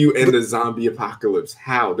do you end a zombie apocalypse?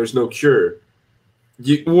 How? There's no cure.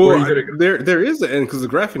 There is an end because the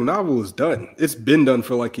graphic novel is done. It's been done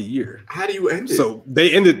for like a year. How do you end it? So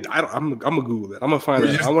they ended. I'm gonna Google that. I'm gonna find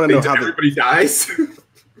out. I want to know how everybody dies.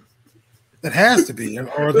 It has to be,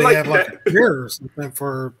 or they have like a cure or something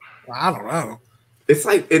for. I don't know. It's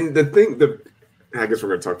like, and I guess we're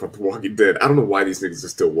gonna talk about The Walking Dead. I don't know why these niggas are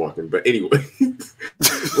still walking, but anyway,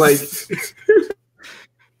 like.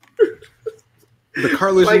 The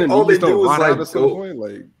Carlos like, and all they do is like at some point,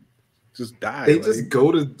 like just die. They just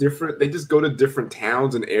go to different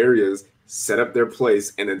towns and areas, set up their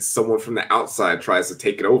place, and then someone from the outside tries to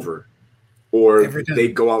take it over. Or they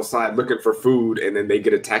go outside looking for food and then they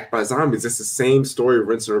get attacked by zombies. It's the same story,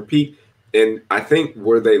 rinse and repeat. And I think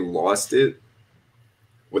where they lost it,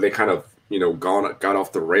 where they kind of, got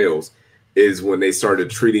off the rails, is when they started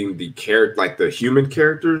treating the the human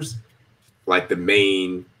characters, like the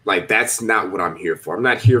main. Like, that's not what I'm here for. I'm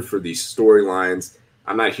not here for these storylines.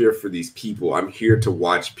 I'm not here for these people. I'm here to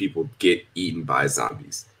watch people get eaten by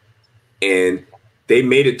zombies. And they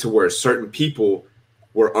made it to where certain people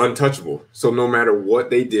were untouchable. So no matter what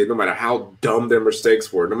they did, no matter how dumb their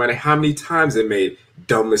mistakes were, no matter how many times they made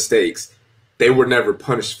dumb mistakes, they were never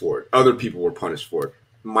punished for it. Other people were punished for it.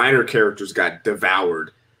 Minor characters got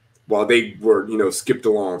devoured while they were, skipped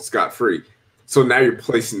along scot-free. So now you're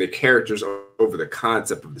placing the characters over the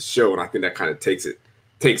concept of the show, and I think that kind of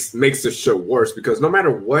makes the show worse, because no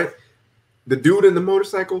matter what, the dude in the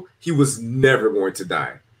motorcycle, he was never going to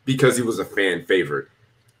die because he was a fan favorite.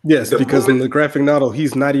 Yes, because in the graphic novel,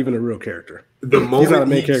 he's not even a real character. He's not a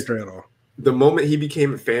main character at all. The moment he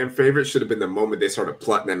became a fan favorite should have been the moment they started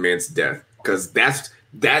plotting that man's death, because that's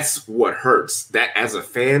what hurts. That, as a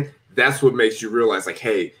fan, that's what makes you realize, like,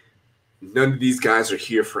 hey, none of these guys are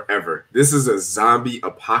here forever. This is a zombie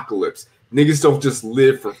apocalypse. Niggas don't just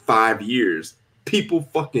live for 5 years. People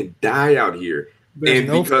fucking die out here. There's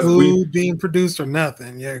no food being produced or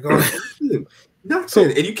nothing. Yeah, go ahead.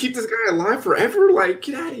 Nothing. And you keep this guy alive forever? Like,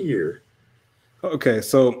 get out of here. Okay,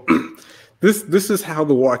 so this is how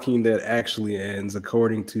The Walking Dead actually ends,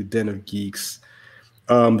 according to Den of Geeks.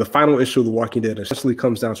 The final issue of The Walking Dead essentially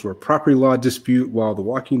comes down to a property law dispute. While The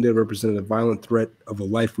Walking Dead represented a violent threat of a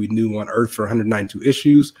life we knew on Earth for 192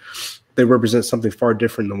 issues, they represent something far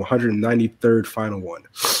different in the 193rd final one.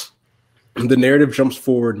 The narrative jumps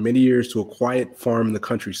forward many years to a quiet farm in the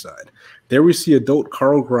countryside. There we see adult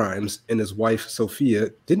Carl Grimes and his wife, Sophia.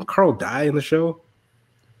 Didn't Carl die in the show?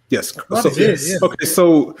 Yes. Yes. Okay,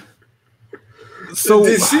 so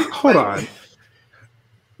hold on.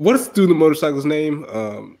 What is the motorcycle's name?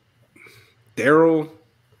 Daryl.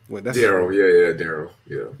 Daryl. Yeah, Daryl.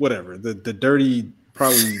 Yeah. Whatever. The dirty,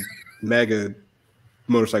 probably MAGA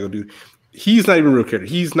motorcycle dude. He's not even a real character.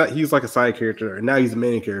 He's like a side character, and now he's the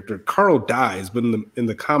main character. Carl dies, but in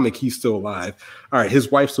the comic, he's still alive. All right, his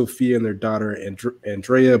wife Sophia and their daughter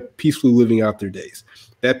Andrea peacefully living out their days.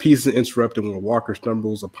 That piece is interrupted when Walker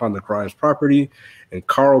stumbles upon the Grimes property, and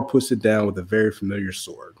Carl puts it down with a very familiar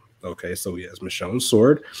sword. Okay, so he has Michonne's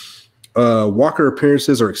sword. Walker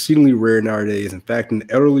appearances are exceedingly rare nowadays. In fact, an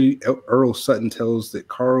elderly Earl Sutton tells that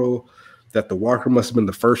Carl that the Walker must have been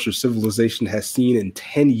the first your civilization has seen in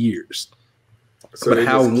 10 years. So but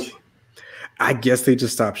how? I guess they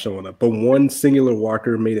just stopped showing up. But one singular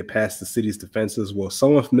Walker made it past the city's defenses. Well,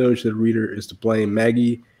 someone familiar to the reader is to blame.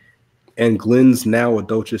 Maggie and Glenn's now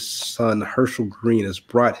adulterous son, Herschel Green, has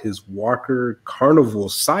brought his Walker Carnival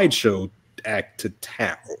sideshow act to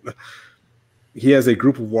town. He has a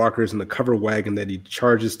group of walkers in the covered wagon that he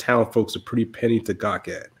charges town folks a pretty penny to gawk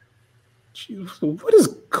at. Jeez, what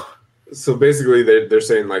is... So basically, they're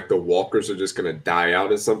saying like the walkers are just going to die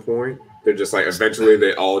out at some point. They're just like eventually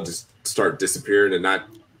they all just start disappearing and not.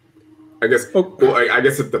 I guess. Well, I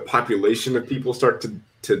guess if the population of people start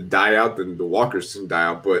to die out, then the walkers can die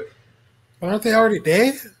out. But aren't they already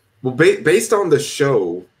dead? Well, based on the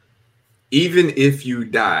show, even if you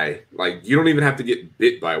die, like you don't even have to get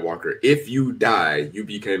bit by a walker. If you die, you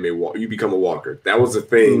become a walker. That was a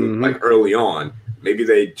thing like early on. Maybe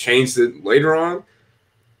they changed it later on.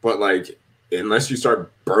 But, like, unless you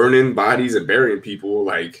start burning bodies and burying people,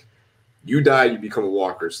 like, you die, you become a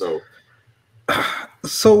walker. So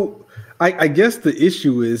I guess the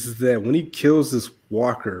issue is that when he kills this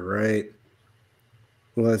walker, right?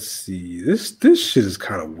 Let's see. This shit is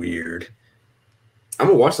kind of weird. I'm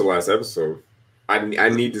going to watch the last episode. I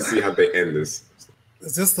need to see how they end this.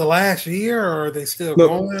 Is this the last year, or are they still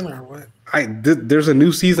going, or what? There's a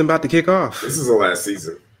new season about to kick off. This is the last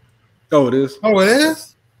season. Oh, it is? Oh, it is?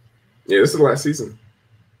 Yeah, this is the last season.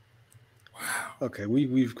 Wow. Okay,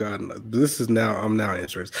 we've gotten this is now. I'm now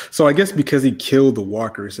interested. So I guess because he killed the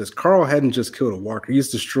walker, it says Carl hadn't just killed a walker; he's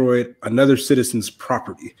destroyed another citizen's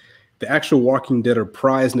property. The actual Walking Dead are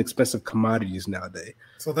prized and expensive commodities nowadays.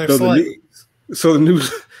 So they're slaves.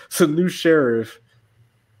 The new sheriff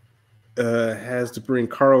has to bring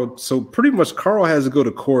Carl. So pretty much, Carl has to go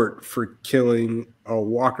to court for killing a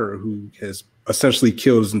walker who has essentially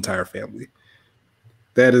killed his entire family.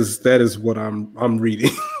 That is what I'm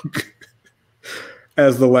reading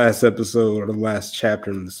as the last episode or the last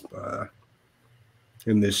chapter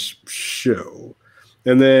in this show.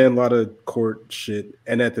 And then a lot of court shit.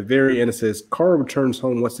 And at the very end, it says Carl returns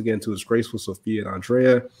home once again to his graceful Sophia and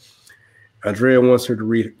Andrea. Andrea wants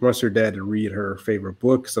her dad to read her favorite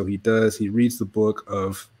book, so he does. He reads the book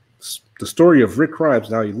of the story of Rick Grimes,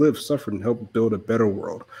 how he lived, suffered, and helped build a better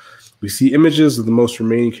world. We see images of the most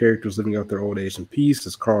remaining characters living out their old age in peace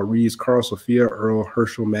as Carl reads. Carl, Sophia, Earl,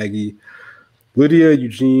 Herschel, Maggie, Lydia,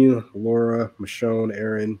 Eugene, Laura, Michonne,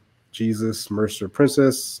 Aaron, Jesus, Mercer,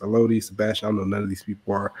 Princess, Elodie, Sebastian. I don't know none of these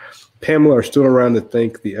people are. Pamela are still around to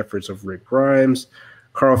thank the efforts of Rick Grimes.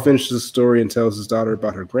 Carl finishes the story and tells his daughter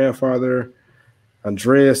about her grandfather.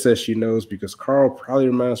 Andrea says she knows because Carl probably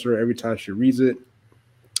reminds her every time she reads it.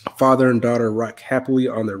 Father and daughter rock happily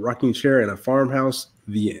on their rocking chair in a farmhouse.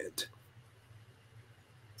 The end.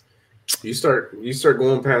 You start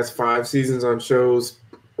going past 5 seasons on shows,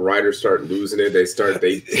 writers start losing it. They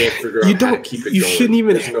can't figure out how to keep it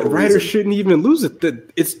going. Writers shouldn't even lose it.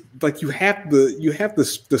 It's like you have the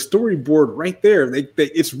storyboard right there.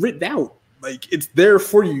 It's written out. Like it's there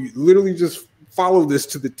for you. You literally just follow this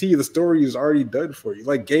to the T. The story is already done for you.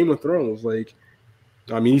 Like Game of Thrones. Like,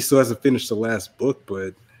 I mean, he still hasn't finished the last book,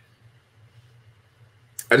 but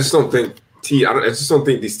I just don't think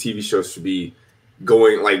these TV shows should be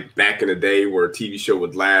going like back in the day where a TV show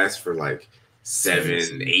would last for like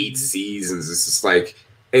 7, 8 seasons. It's just like,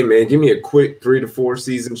 hey man, give me a quick 3 to 4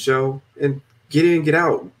 season show and get in, get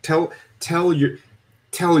out. Tell your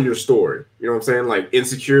story. You know what I'm saying? Like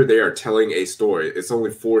Insecure, they are telling a story. It's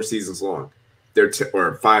only 4 seasons long.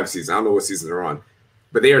 Or 5 seasons. I don't know what season they're on,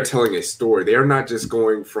 but they are telling a story. They are not just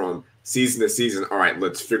going from season to season. All right,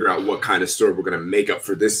 let's figure out what kind of story we're going to make up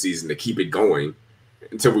for this season to keep it going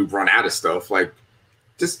until we run out of stuff. Like,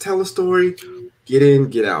 just tell a story, get in,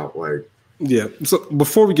 get out. Like, yeah. So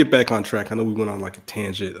before we get back on track, I know we went on like a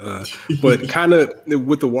tangent, but kind of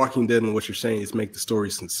with The Walking Dead and what you're saying is make the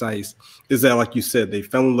stories concise. Is that, like you said, they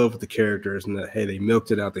fell in love with the characters and that, hey, they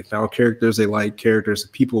milked it out. They found characters they like, characters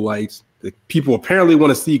that people liked, that people apparently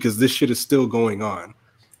want to see because this shit is still going on.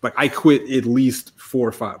 Like I quit at least 4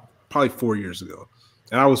 or 5, probably 4 years ago,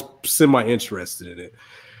 and I was semi-interested in it.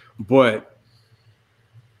 But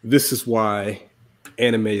this is why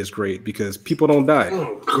anime is great, because people don't die.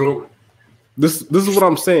 oh, This is what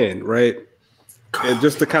I'm saying, right? And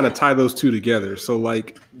just to kind of tie those two together. So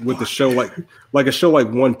like with the show, like a show like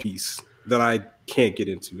One Piece that I can't get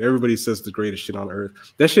into. Everybody says the greatest shit on earth.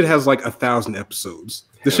 That shit has like 1,000 episodes.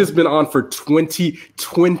 This shit's been on for 20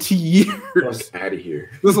 years. Out of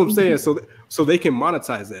here. That's what I'm saying. So they can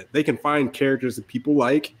monetize that. They can find characters that people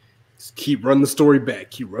like, Just keep running the story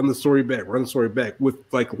back, run the story back. With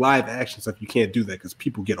like live action stuff, you can't do that because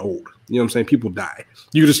people get old. You know what I'm saying? People die.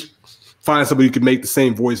 You just find somebody who can make the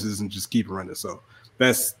same voices and just keep running. So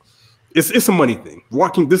it's a money thing. The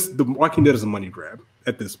Walking Dead is a money grab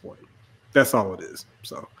at this point. That's all it is.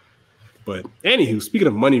 So, but anywho, speaking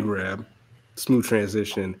of money grab, smooth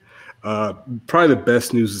transition. Probably the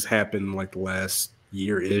best news has happened like the last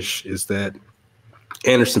year-ish is that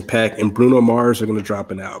Anderson .Paak and Bruno Mars are going to drop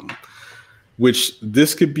an album, which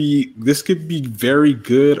this could be very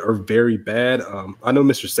good or very bad. I know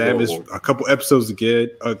Mr. Savage a couple episodes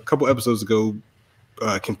ago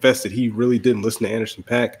confessed that he really didn't listen to Anderson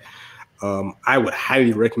 .Paak. I would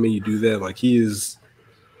highly recommend you do that. Like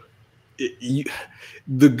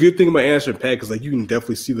the good thing about Anderson .Paak is like you can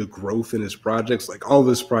definitely see the growth in his projects. Like all of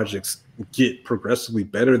his projects get progressively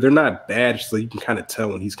better. They're not bad, so you can kind of tell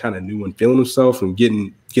when he's kind of new and feeling himself and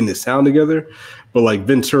getting his sound together. But like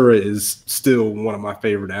Ventura is still one of my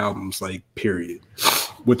favorite albums, like period.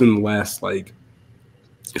 Within the last like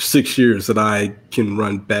 6 years that I can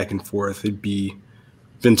run back and forth, it'd be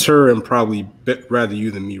Ventura and probably Rather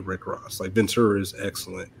You Than Me, Rick Ross. Like Ventura is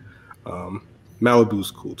excellent.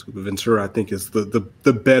 Malibu's cool too, but Ventura I think is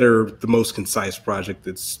the better, the most concise project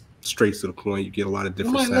that's straight to the point. You get a lot of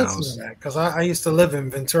different sounds. Because I used to live in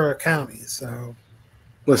Ventura County, so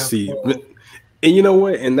let's see. And you know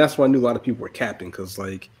what? And that's why I knew a lot of people were capping because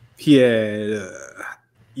like he had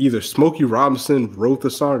either Smokey Robinson wrote the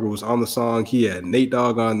song or was on the song. He had Nate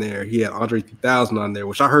Dogg on there. He had Andre 3000 on there,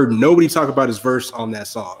 which I heard nobody talk about his verse on that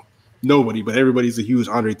song. Nobody, but everybody's a huge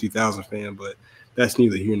Andre 3000 fan. But that's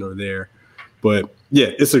neither here nor there. But yeah,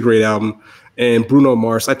 it's a great album. And Bruno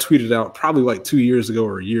Mars, I tweeted out probably like 2 years ago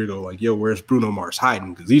or a year ago, like, yo, where's Bruno Mars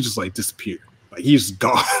hiding? Because he just like disappeared. Like he's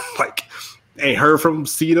gone. Like ain't heard from him,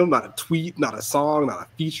 seen him, not a tweet, not a song, not a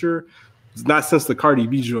feature. It's not since the Cardi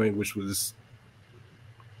B joint, which was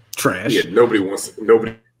trash. Yeah, nobody wants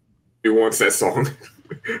that song.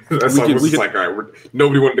 That song was like, all right,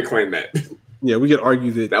 nobody wanted to claim that. Yeah, we could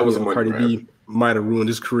argue that was Cardi B might have ruined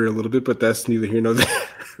his career a little bit, but that's neither here nor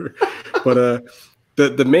there. But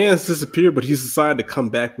the man's disappeared, but he's decided to come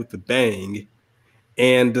back with the bang.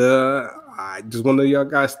 And I just want to know y'all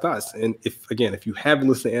guys' thoughts. And if you haven't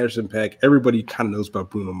listened to Anderson .Paak, everybody kind of knows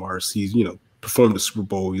about Bruno Mars. He's performed the Super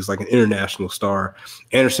Bowl. He's like an international star.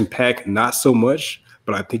 Anderson .Paak, not so much,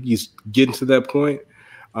 but I think he's getting to that point.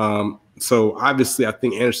 So obviously, I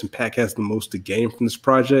think Anderson .Paak has the most to gain from this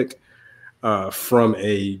project from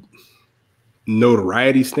a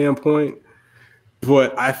notoriety standpoint.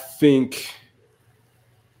 But I think,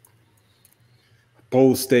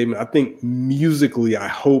 bold statement, I think musically, I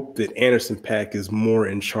hope that Anderson .Paak is more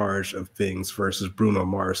in charge of things versus Bruno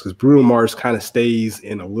Mars. Because Bruno Mars kind of stays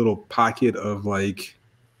in a little pocket of like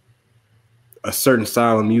a certain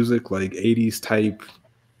style of music, like 80s type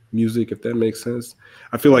music, if that makes sense.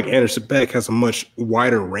 I feel like Anderson .Paak has a much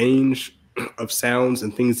wider range of sounds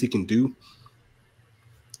and things he can do.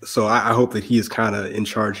 So I hope that he is kind of in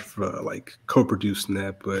charge for like co-producing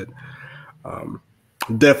that, but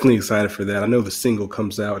definitely excited for that. I know the single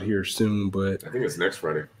comes out here soon, but I think it's next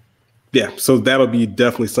Friday. Yeah, so that'll be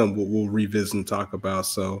definitely something we'll revisit and talk about.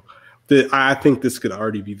 So I think this could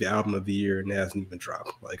already be the album of the year and it hasn't even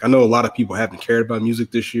dropped. Like I know a lot of people haven't cared about music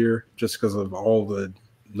this year just because of all the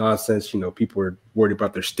nonsense. People are worried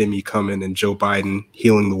about their STEMI coming and Joe Biden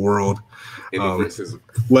healing the world.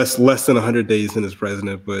 Less than 100 days in as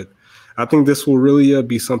president, but I think this will really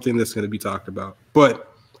be something that's going to be talked about.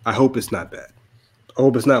 But I hope it's not bad. I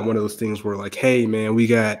hope it's not one of those things where like, hey man, we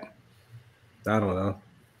got, I don't know,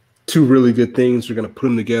 two really good things. We're going to put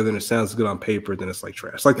them together and it sounds good on paper. Then it's like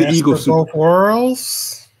trash. Like the Eagles. Both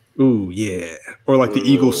worlds. Ooh, yeah. Or like the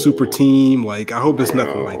Eagles super team. Like I hope it's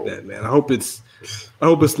nothing like that, man. I hope it's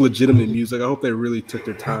legitimate music. I hope they really took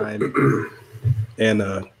their time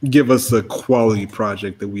and give us a quality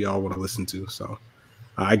project that we all want to listen to. So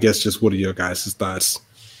I guess just what are your guys' thoughts?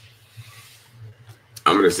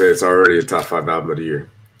 I'm going to say it's already a top 5 album of the year.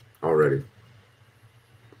 Already.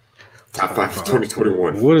 Top 5 for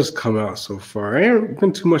 2021. What has come out so far? There ain't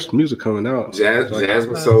been too much music coming out.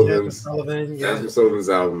 Jasmine Sullivan's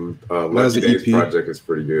album, Lucky Days project is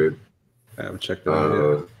pretty good. I haven't checked that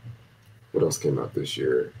out yet. What else came out this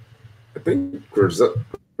year? I think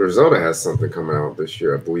Griselda has something coming out this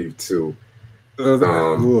year, I believe, too. A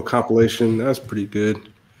little compilation. That's pretty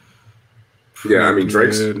good.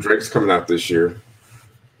 Drake's coming out this year.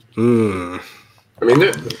 I mean,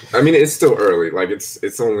 it's still early. Like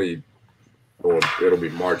it's only, it'll be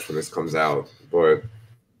March when this comes out. But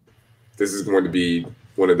this is going to be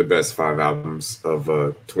one of the best 5 albums of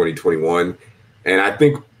 2021, and I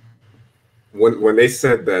think when they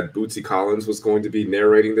said that Bootsy Collins was going to be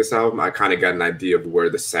narrating this album, I kind of got an idea of where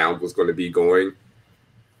the sound was going to be going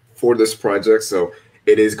for this project. So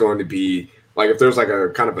it is going to be like, if there's like a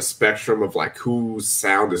kind of a spectrum of like whose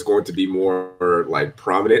sound is going to be more like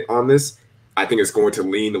prominent on this, I think it's going to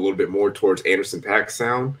lean a little bit more towards Anderson .Paak's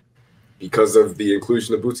sound because of the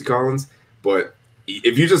inclusion of Bootsy Collins. But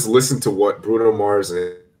if you just listen to what Bruno Mars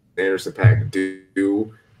and Anderson .Paak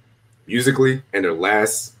do musically and their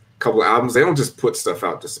last couple of albums, they don't just put stuff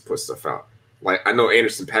out just to put stuff out. Like, I know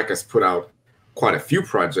Anderson .Paak has put out quite a few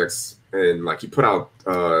projects, and like he put out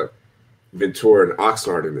Ventura and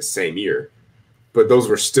Oxnard in the same year, but those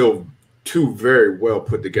were still two very well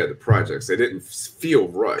put together projects. They didn't feel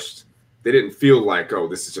rushed. They didn't feel like, oh,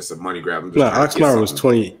 this is just a money grab. No, Oxnard was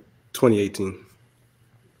 2018.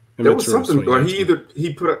 There was something like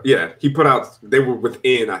he put out, they were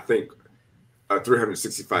within, I think, a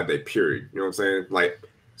 365-day period. You know what I'm saying? Like,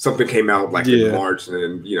 something came out like in March, and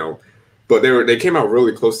then, you know, but they came out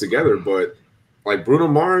really close together. But like Bruno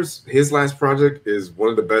Mars, his last project is one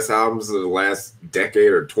of the best albums of the last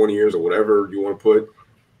decade or 20 years or whatever you want to put.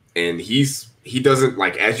 And he doesn't,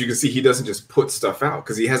 like, as you can see, he doesn't just put stuff out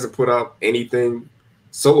because he hasn't put out anything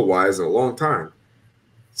solo wise in a long time.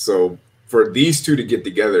 So for these two to get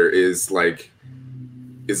together is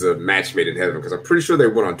a match made in heaven, because I'm pretty sure they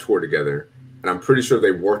went on tour together, and I'm pretty sure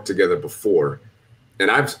they worked together before. And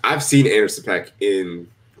I've seen Anderson .Paak in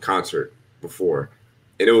concert before,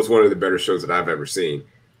 and it was one of the better shows that I've ever seen.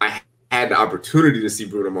 I had the opportunity to see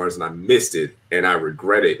Bruno Mars, and I missed it, and I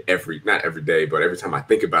regret it not every day, but every time I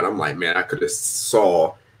think about it, I'm like, man, I could have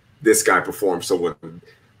saw this guy perform. So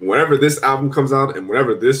whenever this album comes out and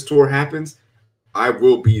whenever this tour happens, I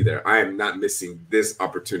will be there. I am not missing this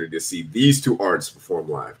opportunity to see these two artists perform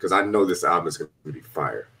live, because I know this album is going to be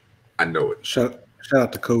fire. I know it. Shout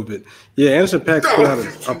out to COVID. Yeah, Anderson .Paak put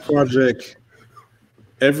out a project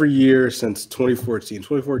every year since 2014.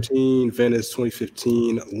 2014, Venice.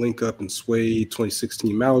 2015, Link Up and Sway.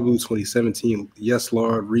 2016, Malibu. 2017, Yes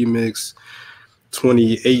Lord Remix.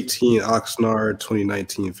 2018, Oxnard.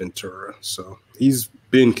 2019, Ventura. So he's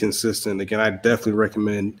been consistent. Again, I definitely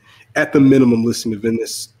recommend, at the minimum, listening to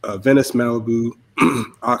Venice, Malibu,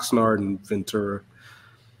 Oxnard, and Ventura.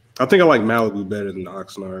 I think I like Malibu better than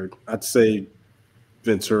Oxnard. I'd say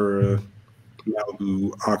Ventura,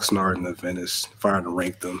 Malibu, Oxnard, and the Venice, if I had to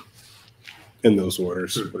rank them in those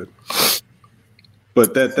orders.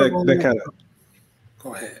 But that kind of.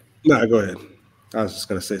 Go ahead. No, go ahead. I was just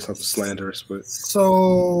going to say something slanderous, but.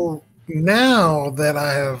 So now that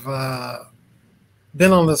I have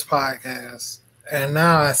been on this podcast, and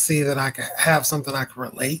now I see that I can have something I can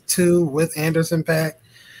relate to with Anderson .Paak,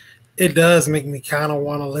 it does make me kind of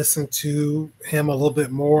want to listen to him a little bit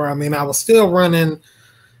more. I mean, I was still running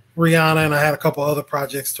Rihanna, and I had a couple other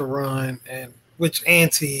projects to run, and which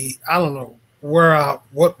Auntie, I don't know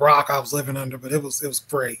what rock I was living under, but it was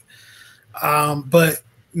great. But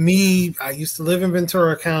me, I used to live in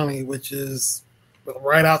Ventura County, which is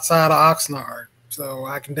right outside of Oxnard, so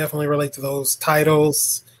I can definitely relate to those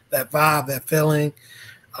titles, that vibe, that feeling.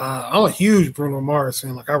 I'm a huge Bruno Mars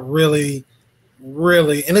fan. Like, I really,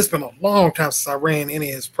 and it's been a long time since I ran any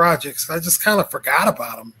of his projects. I just kind of forgot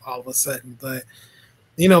about him all of a sudden. But,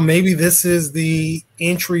 you know, maybe this is the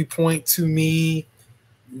entry point to me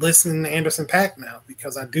listening to Anderson .Paak now,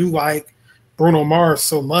 because I do like Bruno Mars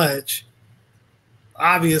so much.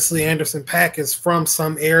 Obviously, Anderson .Paak is from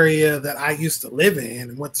some area that I used to live in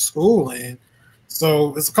and went to school in.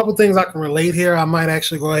 So there's a couple things I can relate here. I might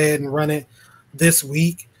actually go ahead and run it this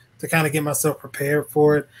week to kind of get myself prepared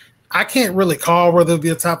for it. I can't really call whether it'll be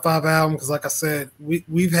a top 5 album, because like I said,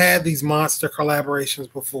 we've had these monster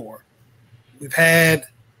collaborations before. We've had,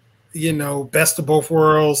 you know, Best of Both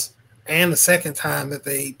Worlds, and the second time that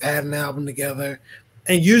they had an album together.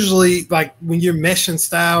 And usually, like, when you're meshing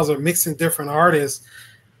styles or mixing different artists,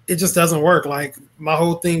 it just doesn't work. Like my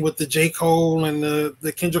whole thing with the J. Cole and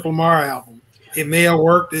the Kendrick Lamar album. It may have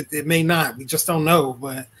worked, it may not. We just don't know.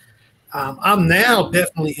 But I'm now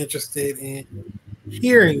definitely interested in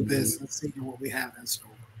hearing this and seeing what we have in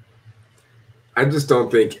store. I just don't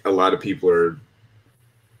think a lot of people are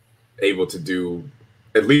able to do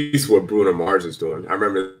at least what Bruno Mars is doing. I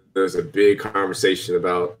remember there's a big conversation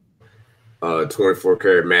about 24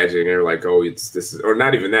 Karat Magic, and they're like, oh, or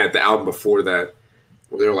not even that, the album before that,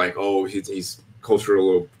 where they're like, oh, he's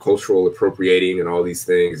cultural appropriating and all these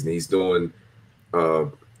things, and he's doing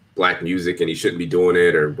black music and he shouldn't be doing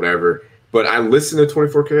it or whatever. But I listen to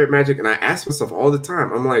 24 Karat Magic, and I ask myself all the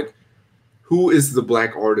time, I'm like, who is the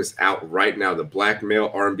black artist out right now, the black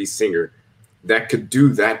male R&B singer that could do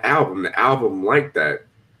that album, the album like that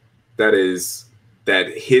is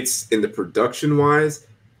that hits in the production wise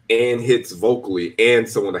and hits vocally, and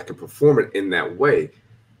someone that can perform it in that way.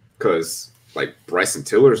 Because like Bryson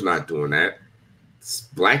Tiller's not doing that.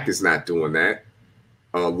 Black is not doing that.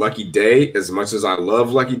 Lucky Day, as much as I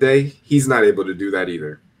love Lucky Day, he's not able to do that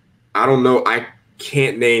either. I don't know. I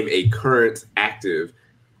can't name a current active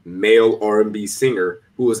male R&B singer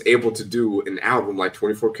who was able to do an album like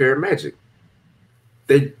 24 Karat Magic.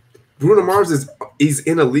 Bruno Mars he's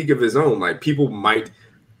in a league of his own. Like, people might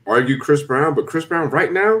argue Chris Brown, but Chris Brown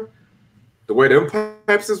right now, the way them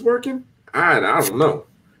pipes is working, I don't know.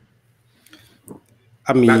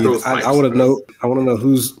 I mean, I want to know. I want to know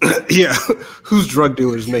who's whose drug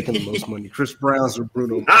dealer is making the most money, Chris Brown's or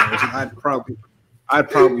Bruno Mars. I'd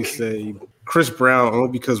probably say Chris Brown,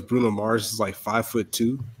 only because Bruno Mars is like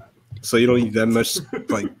 5'2", so you don't need that much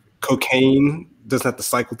like cocaine. Doesn't have to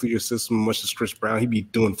cycle through your system much as Chris Brown. He'd be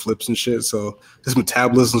doing flips and shit, so his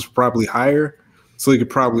metabolism's probably higher, so he could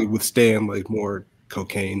probably withstand like more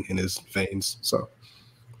cocaine in his veins. So,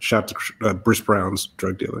 shout out to Chris Brown's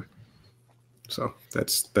drug dealer. So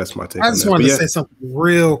that's my take. I just wanted to say something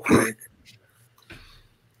real quick.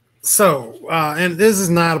 So, and this is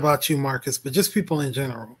not about you, Marcus, but just people in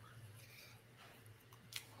general.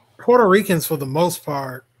 Puerto Ricans, for the most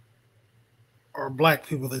part, are black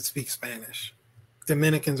people that speak Spanish.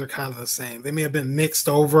 Dominicans are kind of the same. They may have been mixed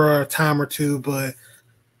over a time or two, but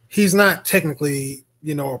he's not technically,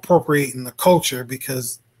 appropriating the culture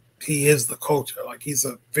because he is the culture. Like, he's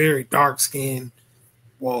a very dark-skinned,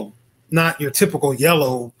 not your typical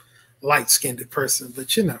yellow, light-skinned person, but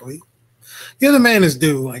the other man is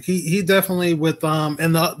due. Like, he definitely with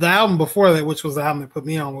and the album before that, which was the album that put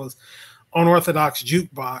me on, was Unorthodox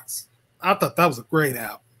Jukebox. I thought that was a great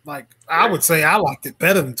album. Like, I would say I liked it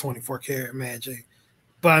better than 24 Karat Magic,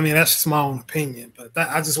 but I mean that's just my own opinion. But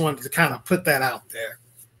I just wanted to kind of put that out there.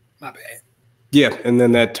 My bad. Yeah, and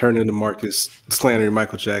then that turned into Marcus slandering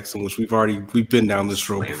Michael Jackson, which we've been down this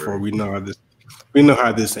road before. We know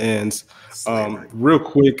how this ends. Real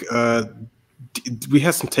quick, we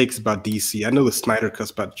had some takes about DC. I know the Snyder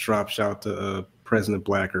Cut's about to drop. Shout out to President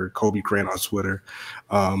Black or Kobe Grant on Twitter.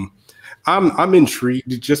 I'm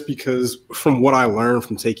intrigued just because from what I learned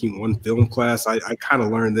from taking one film class, I kind of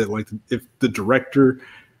learned that like if the director,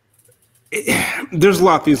 there's a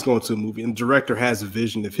lot of things going to a movie, and the director has a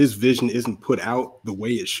vision. If his vision isn't put out the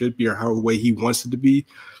way it should be or how the way he wants it to be,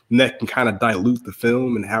 then that can kind of dilute the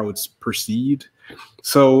film and how it's perceived.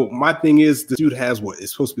 So my thing is, the dude has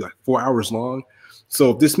it's supposed to be like 4 hours long.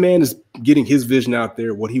 So if this man is getting his vision out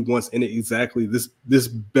there, what he wants in it exactly, this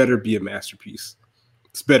better be a masterpiece.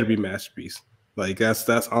 This better be a masterpiece. Like that's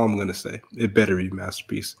all I'm gonna say. It better be a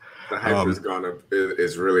masterpiece. The hype has gone up.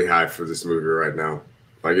 Is really high for this movie right now.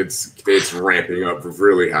 Like it's ramping up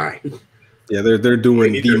really high. Yeah, they're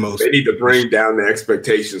doing the most. They need to bring down the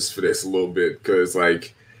expectations for this a little bit because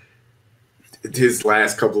like his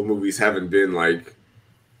last couple of movies haven't been like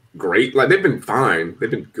great. Like they've been fine.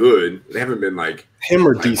 They've been good. They haven't been like him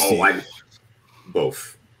or DC.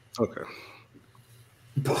 Both. Okay.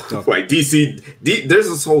 Like DC, there's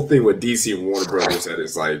this whole thing with DC and Warner Brothers that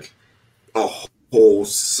is like a whole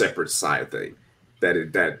separate side thing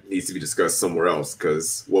that needs to be discussed somewhere else.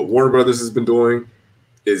 Because what Warner Brothers has been doing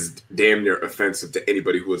is damn near offensive to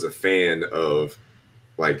anybody who is a fan of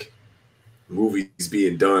like movies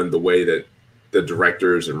being done the way that the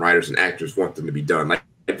directors and writers and actors want them to be done. Like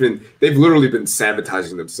they've literally been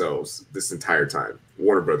sabotaging themselves this entire time.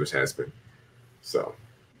 Warner Brothers has been. So.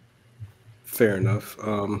 Fair enough.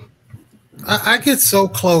 I get so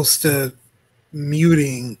close to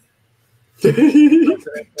muting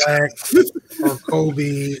Black or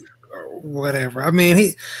Kobe or whatever. I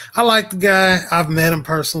mean, I like the guy. I've met him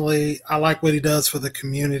personally. I like what he does for the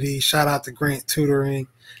community. Shout out to Grant Tutoring.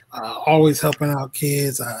 Always helping out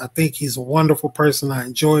kids. I think he's a wonderful person. I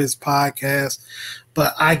enjoy his podcast,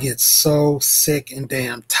 but I get so sick and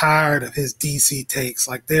damn tired of his DC takes.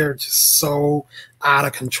 Like they're just so out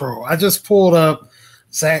of control. I just pulled up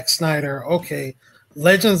Zack Snyder. Okay,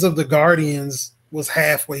 Legends of the Guardians was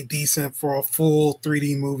halfway decent for a full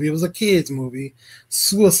 3D movie. It was a kids movie.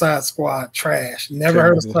 Suicide Squad, trash. Never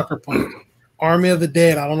heard of Sucker Punch. Army of the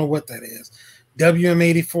Dead, I don't know what that is.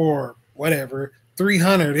 WM84, whatever.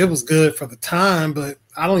 300, it was good for the time, but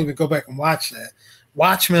I don't even go back and watch that.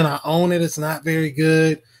 Watchmen, I own it. It's not very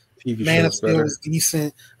good. Man of Steel is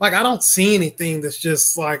decent. Like, I don't see anything that's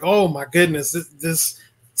just like, oh my goodness, this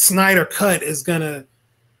Snyder cut is going to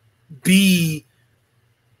be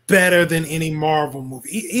better than any Marvel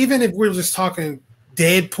movie. Even if we're just talking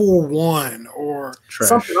Deadpool 1 or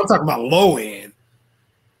something, I'm talking about low end.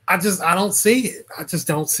 I don't see it. I just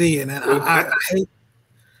don't see it. And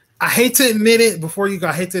I hate to admit it. Before you go,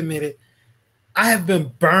 I hate to admit it. I have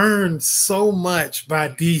been burned so much by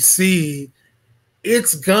DC.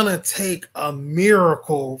 It's gonna take a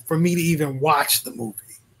miracle for me to even watch the movie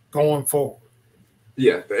going forward.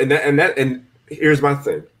 Yeah, and here's my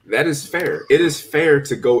thing. That is fair. It is fair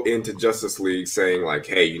to go into Justice League saying like,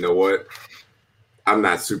 "Hey, you know what? I'm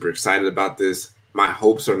not super excited about this. My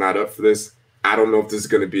hopes are not up for this. I don't know if this is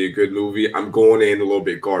going to be a good movie. I'm going in a little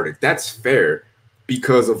bit guarded." That's fair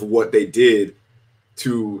because of what they did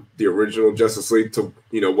to the original Justice League, to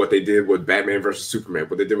what they did with Batman versus Superman,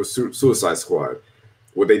 what they did with Suicide Squad,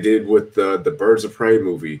 what they did with the Birds of Prey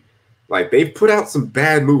movie. Like, they've put out some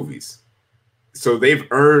bad movies, so they've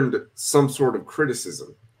earned some sort of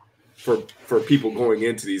criticism for people going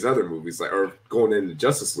into these other movies, like, or going into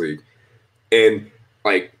Justice League. And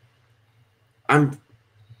like, I'm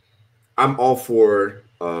all for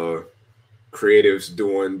creatives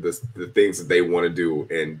doing the things that they want to do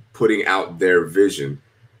and putting out their vision.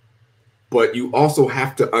 But you also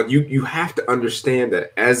have to you have to understand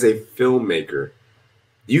that as a filmmaker,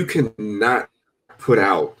 you cannot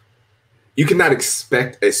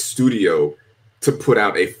expect a studio to put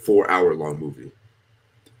out a 4-hour long movie.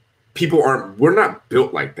 We're not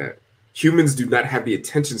built like that. Humans do not have the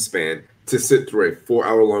attention span to sit through a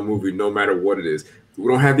 4-hour long movie, no matter what it is. We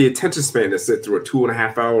don't have the attention span to sit through a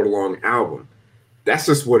 2.5 hour long album. That's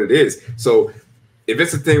just what it is. So if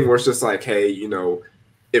it's a thing where it's just like, hey,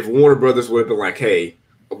 if Warner Brothers would have been like, hey,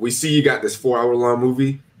 we see you got this 4-hour long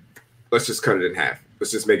movie, let's just cut it in half.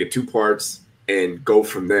 Let's just make it 2 parts and go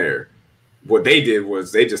from there. What they did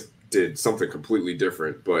was they just did something completely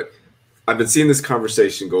different. But I've been seeing this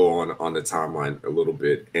conversation go on the timeline a little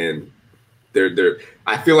bit, and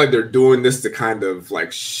I feel like they're doing this to kind of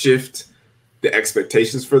like shift the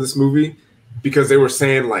expectations for this movie, because they were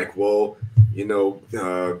saying like, well,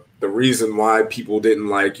 the reason why people didn't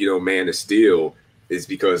like, Man of Steel is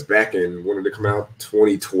because back in, when did it come out?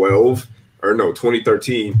 2012 or no,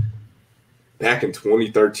 2013. Back in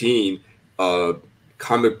 2013,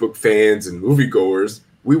 comic book fans and moviegoers,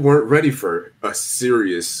 we weren't ready for a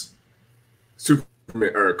serious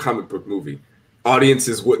Superman or comic book movie.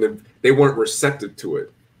 Audiences they weren't receptive to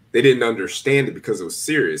it. They didn't understand it because it was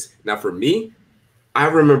serious. Now, for me, I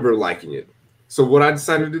remember liking it. So what I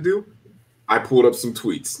decided to do, I pulled up some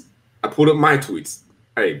tweets. I pulled up my tweets.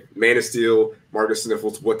 Hey, Man of Steel, Marcus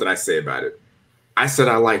Sniffles, what did I say about it? I said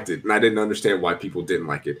I liked it, and I didn't understand why people didn't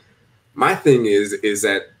like it. My thing is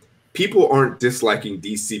that people aren't disliking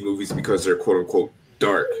DC movies because they're quote-unquote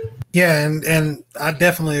dark. Yeah, and I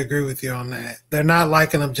definitely agree with you on that. They're not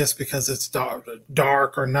liking them just because it's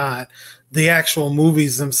dark or not. The actual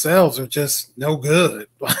movies themselves are just no good.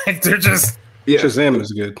 Like, they're just... Yeah. Shazam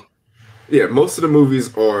is good. Yeah, most of the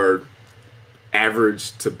movies are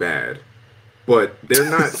average to bad, but they're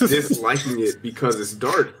not disliking it because it's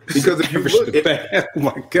dark. Because if you look at... Oh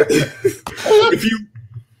my God. if you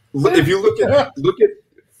look at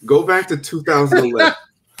go back to 2011.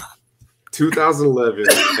 2011,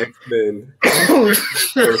 X-Men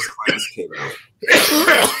First Class came out.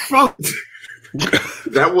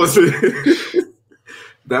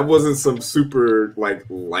 That wasn't some super like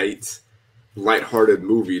lighthearted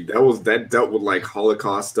movie. That dealt with like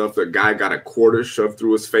Holocaust stuff. The guy got a quarter shoved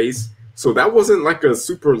through his face. So that wasn't like a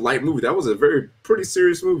super light movie. That was a pretty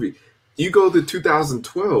serious movie. You go to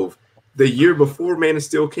 2012, the year before Man of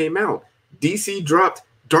Steel came out, DC dropped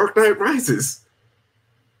Dark Knight Rises.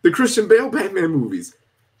 The Christian Bale Batman movies.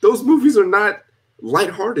 Those movies are not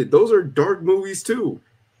lighthearted. Those are dark movies too.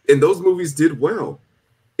 And those movies did well.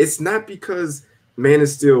 It's not because Man of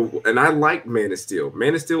Steel, and I like Man of Steel.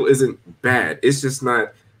 Man of Steel isn't bad. It's just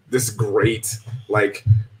not this great, like,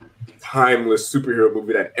 timeless superhero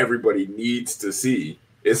movie that everybody needs to see.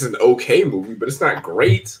 It's an okay movie, but it's not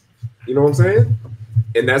great. You know what I'm saying?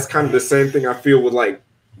 And that's kind of the same thing I feel with, like,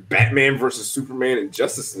 Batman versus Superman and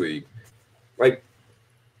Justice League. Like,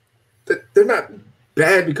 they're not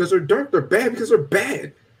bad because they're dark. They're bad because they're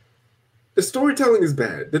bad. The storytelling is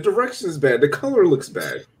bad. The direction is bad. The color looks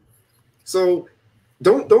bad. So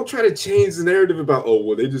don't try to change the narrative about, oh,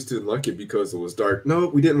 well, they just didn't like it because it was dark. No,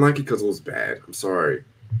 we didn't like it because it was bad. I'm sorry.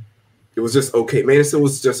 It was just okay. Man of Steel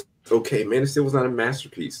was just okay. Man of Steel was not a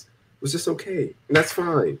masterpiece. It was just okay. And that's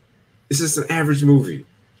fine. It's just an average movie.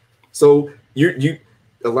 So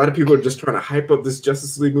a lot of people are just trying to hype up this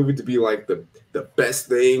Justice League movie to be like the best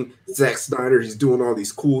thing. Zack Snyder, he's doing all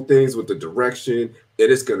these cool things with the direction.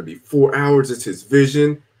 And it's going to be 4 hours. It's his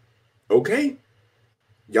vision. Okay.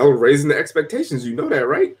 Y'all are raising the expectations. You know that,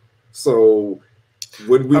 right? So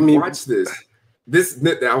when we watch this,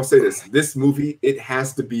 I'll say this movie, it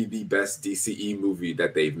has to be the best DCE movie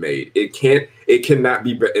that they've made. It cannot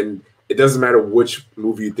be, and it doesn't matter which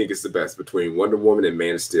movie you think is the best between Wonder Woman and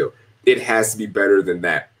Man of Steel. It has to be better than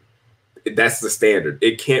that. That's the standard.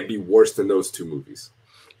 It can't be worse than those two movies.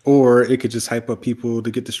 Or it could just hype up people to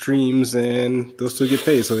get the streams, and they'll still get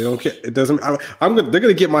paid, so they don't care. It doesn't. They're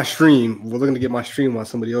gonna get my stream. Well, they're gonna get my stream on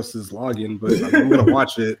somebody else's login, but I'm gonna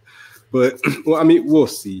watch it. But well, I mean, we'll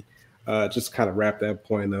see. Just kind of wrap that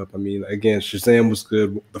point up. I mean, again, Shazam was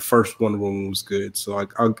good. The first Wonder Woman was good, so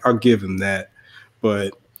I'll give him that.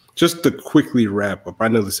 But just to quickly wrap up, I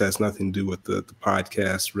know this has nothing to do with the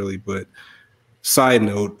podcast really, but side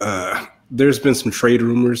note, there's been some trade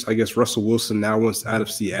rumors. I guess Russell Wilson now wants out of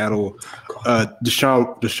Seattle.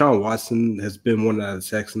 Deshaun Watson has been wanted out of the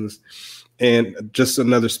Texans. And just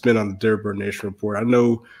another spin on the Derek Nation report. I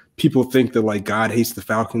know people think that like God hates the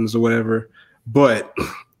Falcons or whatever, but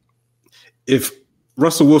if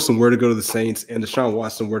Russell Wilson were to go to the Saints and Deshaun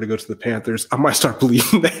Watson were to go to the Panthers, I might start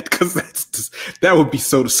believing that, because that would be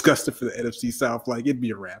so disgusting for the NFC South. Like, it'd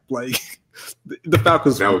be a wrap. Like, the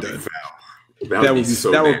Falcons would be foul. That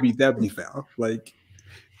would be foul. Like,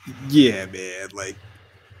 yeah, man. Like,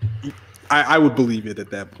 I would believe it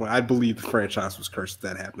at that point. I'd believe the franchise was cursed if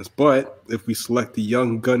that happens. But if we select the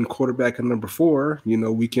young gun quarterback at number 4,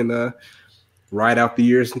 we can ride out the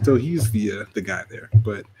years until he's the guy there.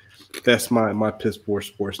 But that's my piss poor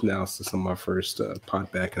sports analysis on my first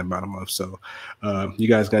pod back in about a month. So, you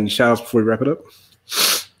guys got any shout outs before we wrap it up?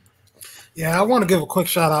 Yeah, I want to give a quick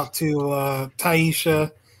shout out to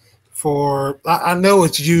Taisha. I know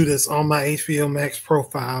it's Judas on my HBO Max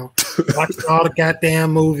profile, watching all the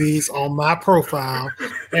goddamn movies on my profile,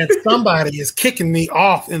 and somebody is kicking me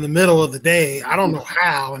off in the middle of the day. I don't know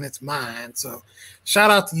how, and it's mine. So shout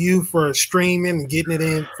out to you for streaming and getting it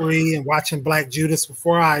in free and watching Black Judas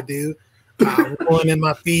before I do. Going in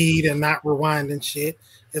my feed and not rewinding shit.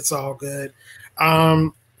 It's all good.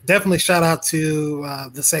 Definitely shout out to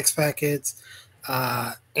the Sex Fat Kids.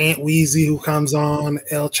 Aunt Weezy, who comes on,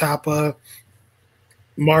 El Chapa,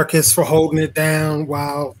 Marcus for holding it down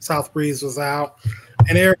while South Breeze was out,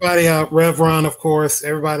 and everybody, Rev Run, of course.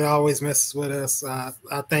 Everybody always messes with us. I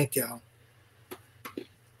thank y'all.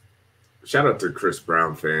 Shout out to Chris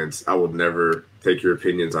Brown fans. I will never take your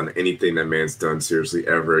opinions on anything that man's done seriously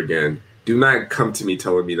ever again. Do not come to me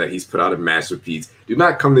telling me that he's put out a masterpiece. Do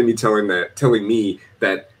not come to me telling me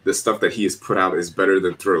that the stuff that he has put out is better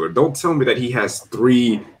than Thriller. Don't tell me that he has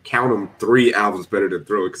 3 albums better than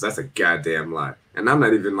Thriller, because that's a goddamn lie. And I'm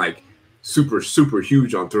not even like super, super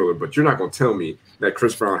huge on Thriller, but you're not going to tell me that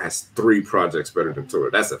Chris Brown has 3 projects better than Thriller.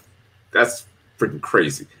 That's freaking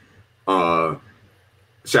crazy. Shout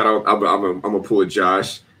out, I'm going to pull a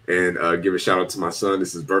Josh and give a shout out to my son. This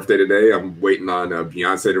is his birthday today. I'm waiting on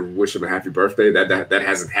Beyonce to wish him a happy birthday. That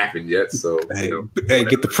hasn't happened yet. So hey,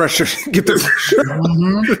 get the pressure. Get the pressure.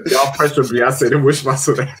 Y'all pressure Beyonce to wish my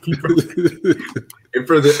son a happy birthday. and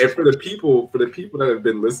for the people that have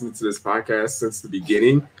been listening to this podcast since the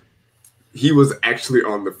beginning, he was actually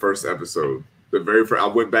on the first episode. The very first, I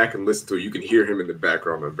went back and listened to it. You can hear him in the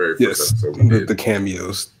background on the very first episode. The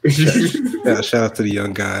cameos. Shout out to the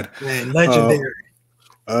young god. Man, legendary.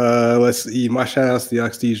 Let's see. My shout outs to the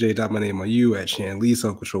Ox DJ. My name on you at Shan Lee,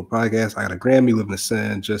 Self Control Podcast. I got a Grammy, Living the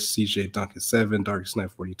Sin, Just CJ Duncan 7, Darkest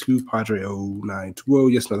Night 42, Padre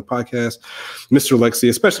 0920. Yes, another podcast. Mr. Lexi,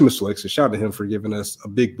 especially Mr. Lexi. Shout out to him for giving us a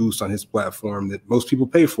big boost on his platform that most people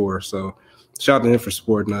pay for. So shout out to him for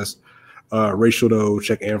supporting us. Rachel Doe,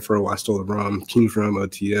 Check Anfro, I Stole the Rum, King's Rum,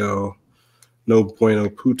 OTL, No Bueno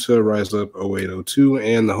Puta, Rise Up 0802,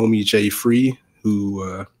 and the homie Jay Free,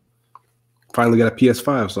 who finally got a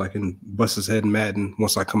PS5 so I can bust his head in Madden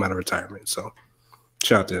once I come out of retirement. So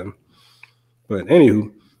shout out to him. But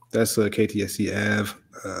anywho, that's KTSC Av.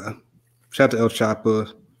 Shout out to El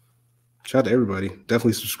Chapa. Shout out to everybody.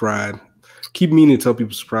 Definitely subscribe. Keep meaning to tell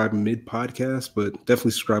people subscribe mid-podcast, but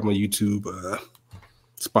definitely subscribe on YouTube,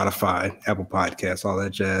 Spotify, Apple Podcasts, all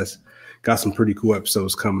that jazz. Got some pretty cool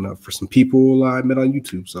episodes coming up for some people I met on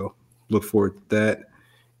YouTube. So look forward to that.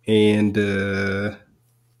 And I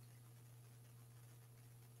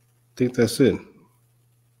think that's it. I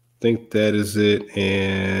think that is it.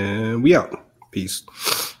 And we out. Peace.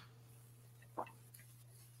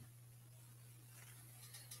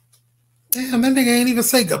 Damn, that nigga ain't even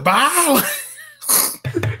say goodbye.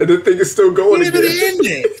 And the thing is still going. He didn't even end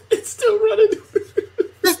it. It's still running.